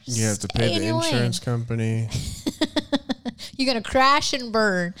anymore. You have to pay the insurance company. You're going to crash and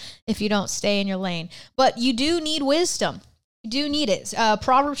burn if you don't stay in your lane. But you do need wisdom. You do need it.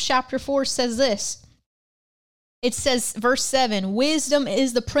 Proverbs chapter 4 says this. It says, verse 7, wisdom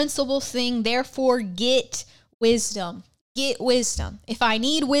is the principal thing, therefore get wisdom. Get wisdom. If I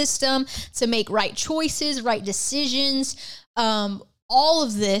need wisdom to make right choices, right decisions, all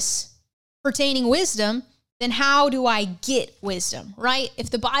of this pertaining wisdom, then how do I get wisdom, right? If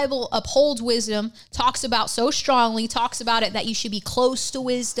the Bible upholds wisdom, talks about so strongly, talks about it that you should be close to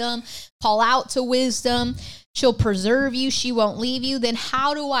wisdom, call out to wisdom, she'll preserve you, she won't leave you, then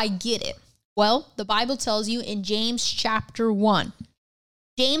how do I get it? Well, the Bible tells you in James chapter 1.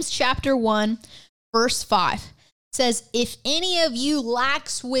 James chapter 1, verse 5 says, if any of you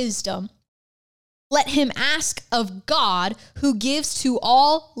lacks wisdom, let him ask of God, who gives to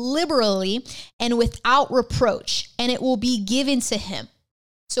all liberally and without reproach, and it will be given to him.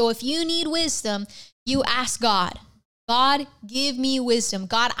 So if you need wisdom, you ask God. God, give me wisdom.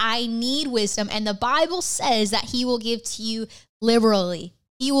 God, I need wisdom. And the Bible says that he will give to you liberally.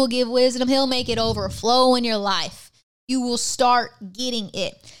 He will give wisdom. He'll make it overflow in your life. You will start getting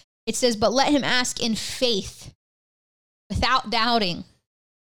it. It says, but let him ask in faith without doubting.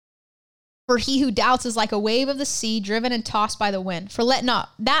 For he who doubts is like a wave of the sea driven and tossed by the wind. For let not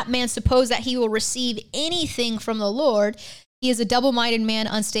that man suppose that he will receive anything from the Lord. He is a double-minded man,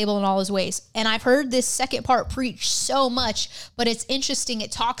 unstable in all his ways. And I've heard this second part preached so much, but it's interesting.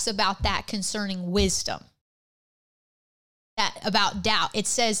 It talks about that concerning wisdom, that about doubt. It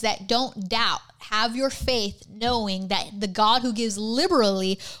says that don't doubt. Have your faith knowing that the God who gives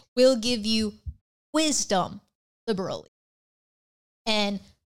liberally will give you wisdom liberally. And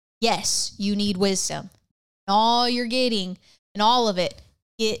yes, you need wisdom. All you're getting and all of it,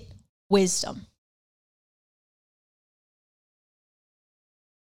 get wisdom.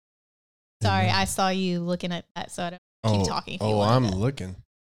 Sorry, I saw you looking at that, so I don't keep talking. I'm looking.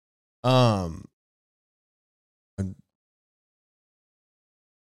 I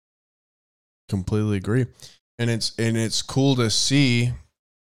completely agree. And it's cool to see,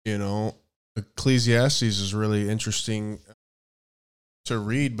 Ecclesiastes is really interesting to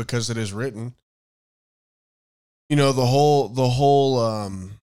read because it is written. The whole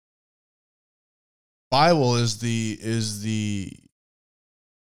Bible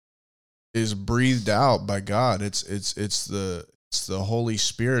is breathed out by God. It's the Holy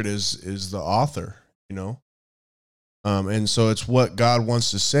Spirit is the author, and so it's what God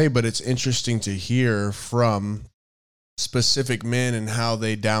wants to say, but it's interesting to hear from specific men and how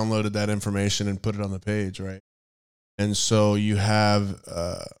they downloaded that information and put it on the page, right? And so you have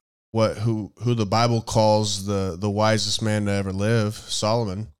who the Bible calls the wisest man to ever live,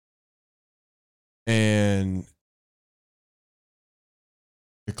 Solomon. And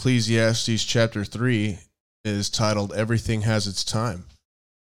Ecclesiastes chapter 3 is titled Everything Has Its Time.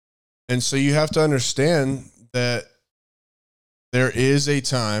 And so you have to understand that there is a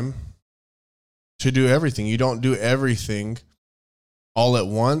time to do everything. You don't do everything all at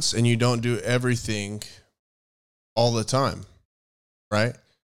once, and you don't do everything all the time, right?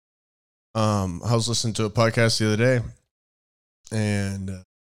 I was listening to a podcast the other day, and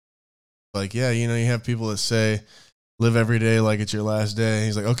you have people that say, live every day like it's your last day.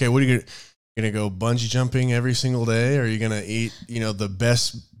 He's like, okay, what are you gonna go bungee jumping every single day? Or are you gonna eat,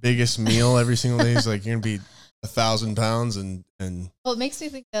 the biggest meal every single day? He's like, you're gonna be 1,000 pounds and well, it makes me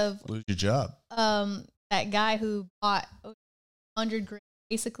think of lose your job. That guy who bought 100 grand,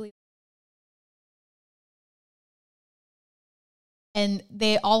 basically, and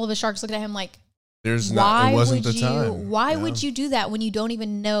all of the sharks looked at him like, it wasn't the time. Why would you do that when you don't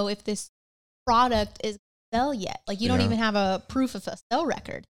even know if this product is sell yet? Like, you don't even have a proof of a sell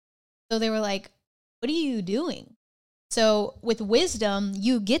record. So they were like, what are you doing? So with wisdom,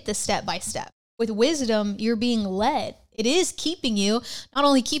 you get the step by step. With wisdom, you're being led. It is keeping you, not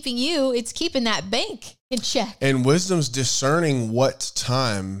only keeping you, it's keeping that bank in check. And wisdom's discerning what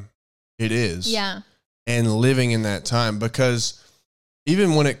time it is. Yeah. And living in that time. Because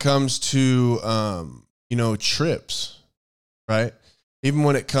even when it comes to, trips, right? Even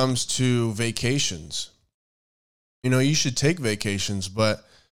when it comes to vacations, you should take vacations, but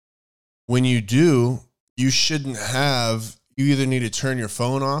when you do, you either need to turn your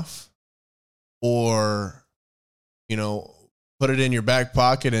phone off or, put it in your back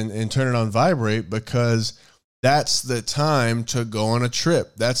pocket and turn it on vibrate, because that's the time to go on a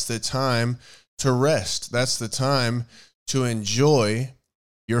trip. That's the time to rest. That's the time to enjoy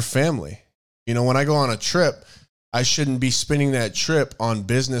your family. When I go on a trip, I shouldn't be spending that trip on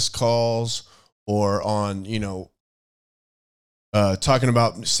business calls or on, talking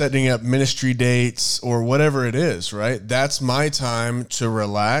about setting up ministry dates or whatever it is, right? That's my time to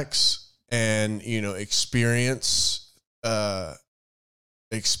relax and,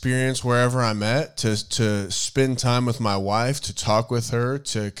 experience wherever I'm at, to spend time with my wife, to talk with her,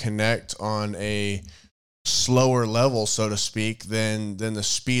 to connect on a slower level, so to speak, than the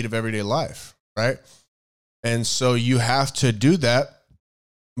speed of everyday life, right? And so you have to do that,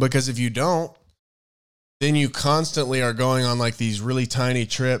 because if you don't, then you constantly are going on like these really tiny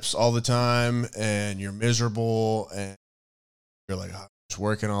trips all the time, and you're miserable, and you're like, oh, just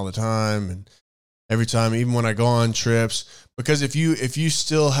working all the time. And every time, even when I go on trips, because if you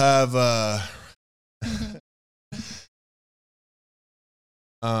still have,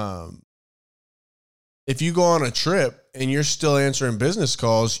 if you go on a trip and you're still answering business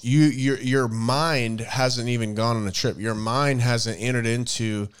calls, your mind hasn't even gone on a trip. Your mind hasn't entered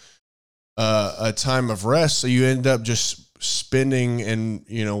into a time of rest. So you end up just spending and,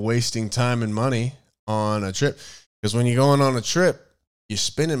 wasting time and money on a trip. Because when you're going on a trip, you're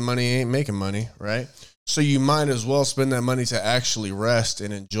spending money, ain't making money, right? So you might as well spend that money to actually rest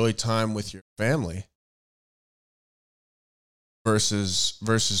and enjoy time with your family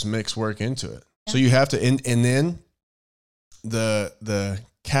versus mix work into it. Yeah. So you have to, and then the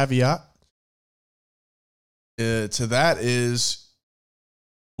caveat to that is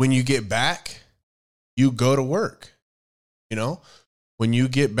when you get back, you go to work. You know, when you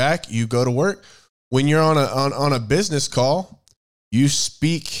get back, you go to work. When you're on a business call, you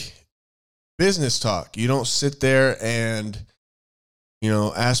speak business talk. You don't sit there and,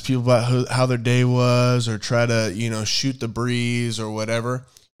 ask people about how their day was or try to, shoot the breeze or whatever.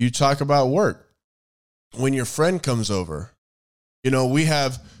 You talk about work. When your friend comes over, we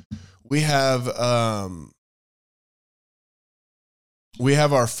have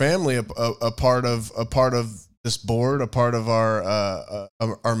our family a part of this board, a part of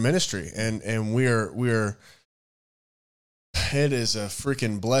our ministry, and we're it is a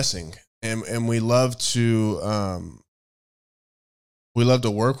freaking blessing, and we love to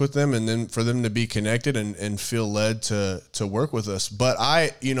work with them, and then for them to be connected and feel led to work with us. But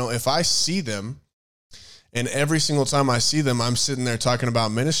if I see them, and every single time I see them, I'm sitting there talking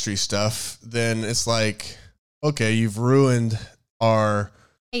about ministry stuff, then it's like, okay, you've ruined our.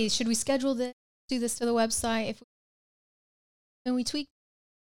 Hey, should we schedule this? Do this to the website? Can we tweak?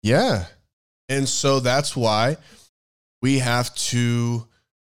 Yeah. And so that's why we have to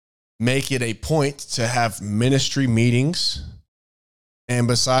make it a point to have ministry meetings. And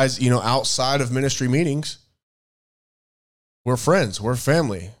besides, outside of ministry meetings, we're friends, we're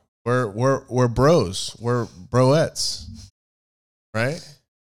family, we're bros, we're broettes, right?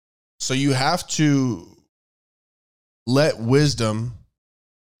 So you have to let wisdom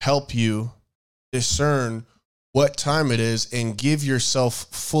help you discern what time it is and give yourself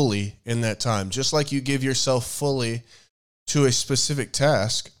fully in that time. Just like you give yourself fully to a specific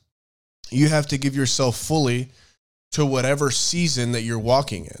task, you have to give yourself fully to whatever season that you're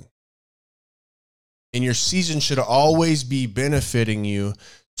walking in. And your season should always be benefiting you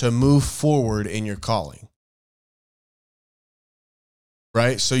to move forward in your calling.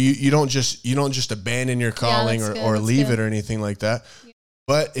 Right? So you don't just abandon your calling or leave it or anything like that.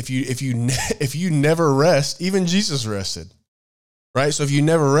 But if you never rest, even Jesus rested, right? So if you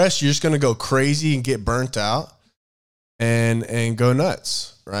never rest, you're just going to go crazy and get burnt out and go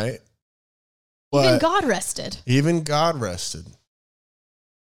nuts, right? But even God rested. Even God rested.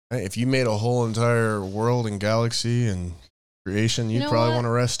 Right? If you made a whole entire world and galaxy and creation, you'd probably want to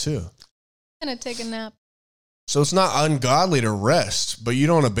rest too. I'm going to take a nap. So it's not ungodly to rest, but you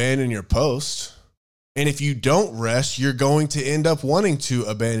don't abandon your post. And if you don't rest, you're going to end up wanting to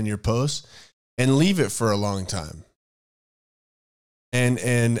abandon your post and leave it for a long time.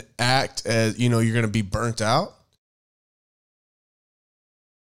 And act as, you're going to be burnt out.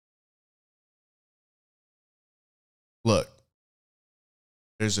 Look,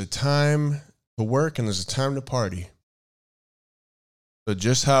 there's a time to work and there's a time to party. So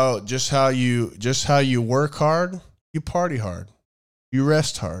just how you work hard, you party hard. You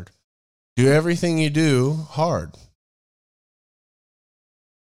rest hard. Do everything you do hard.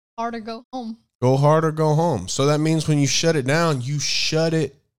 Hard or go home. Go hard or go home. So that means when you shut it down, you shut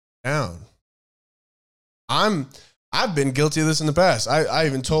it down. I've been guilty of this in the past. I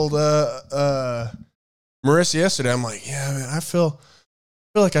even told Marissa yesterday, I'm like, yeah, man, I feel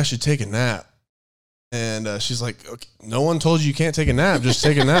like I should take a nap. And she's like, okay, no one told you can't take a nap. Just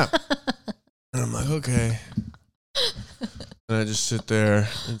take a nap. And I'm like, okay. And I just sit there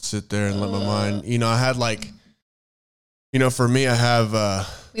and let my mind, I had for me, I have,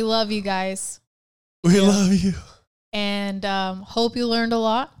 we love you guys. We love you. And, hope you learned a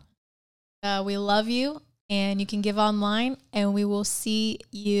lot. We love you, and you can give online, and we will see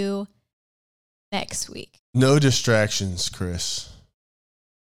you next week. No distractions, Chris.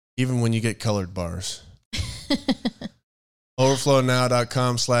 Even when you get colored bars.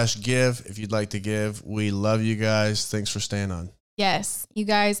 Overflownow.com/give if you'd like to give. We love you guys. Thanks for staying on. Yes, you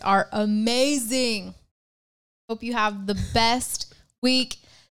guys are amazing. Hope you have the best week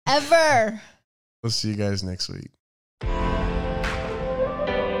ever. We'll see you guys next week.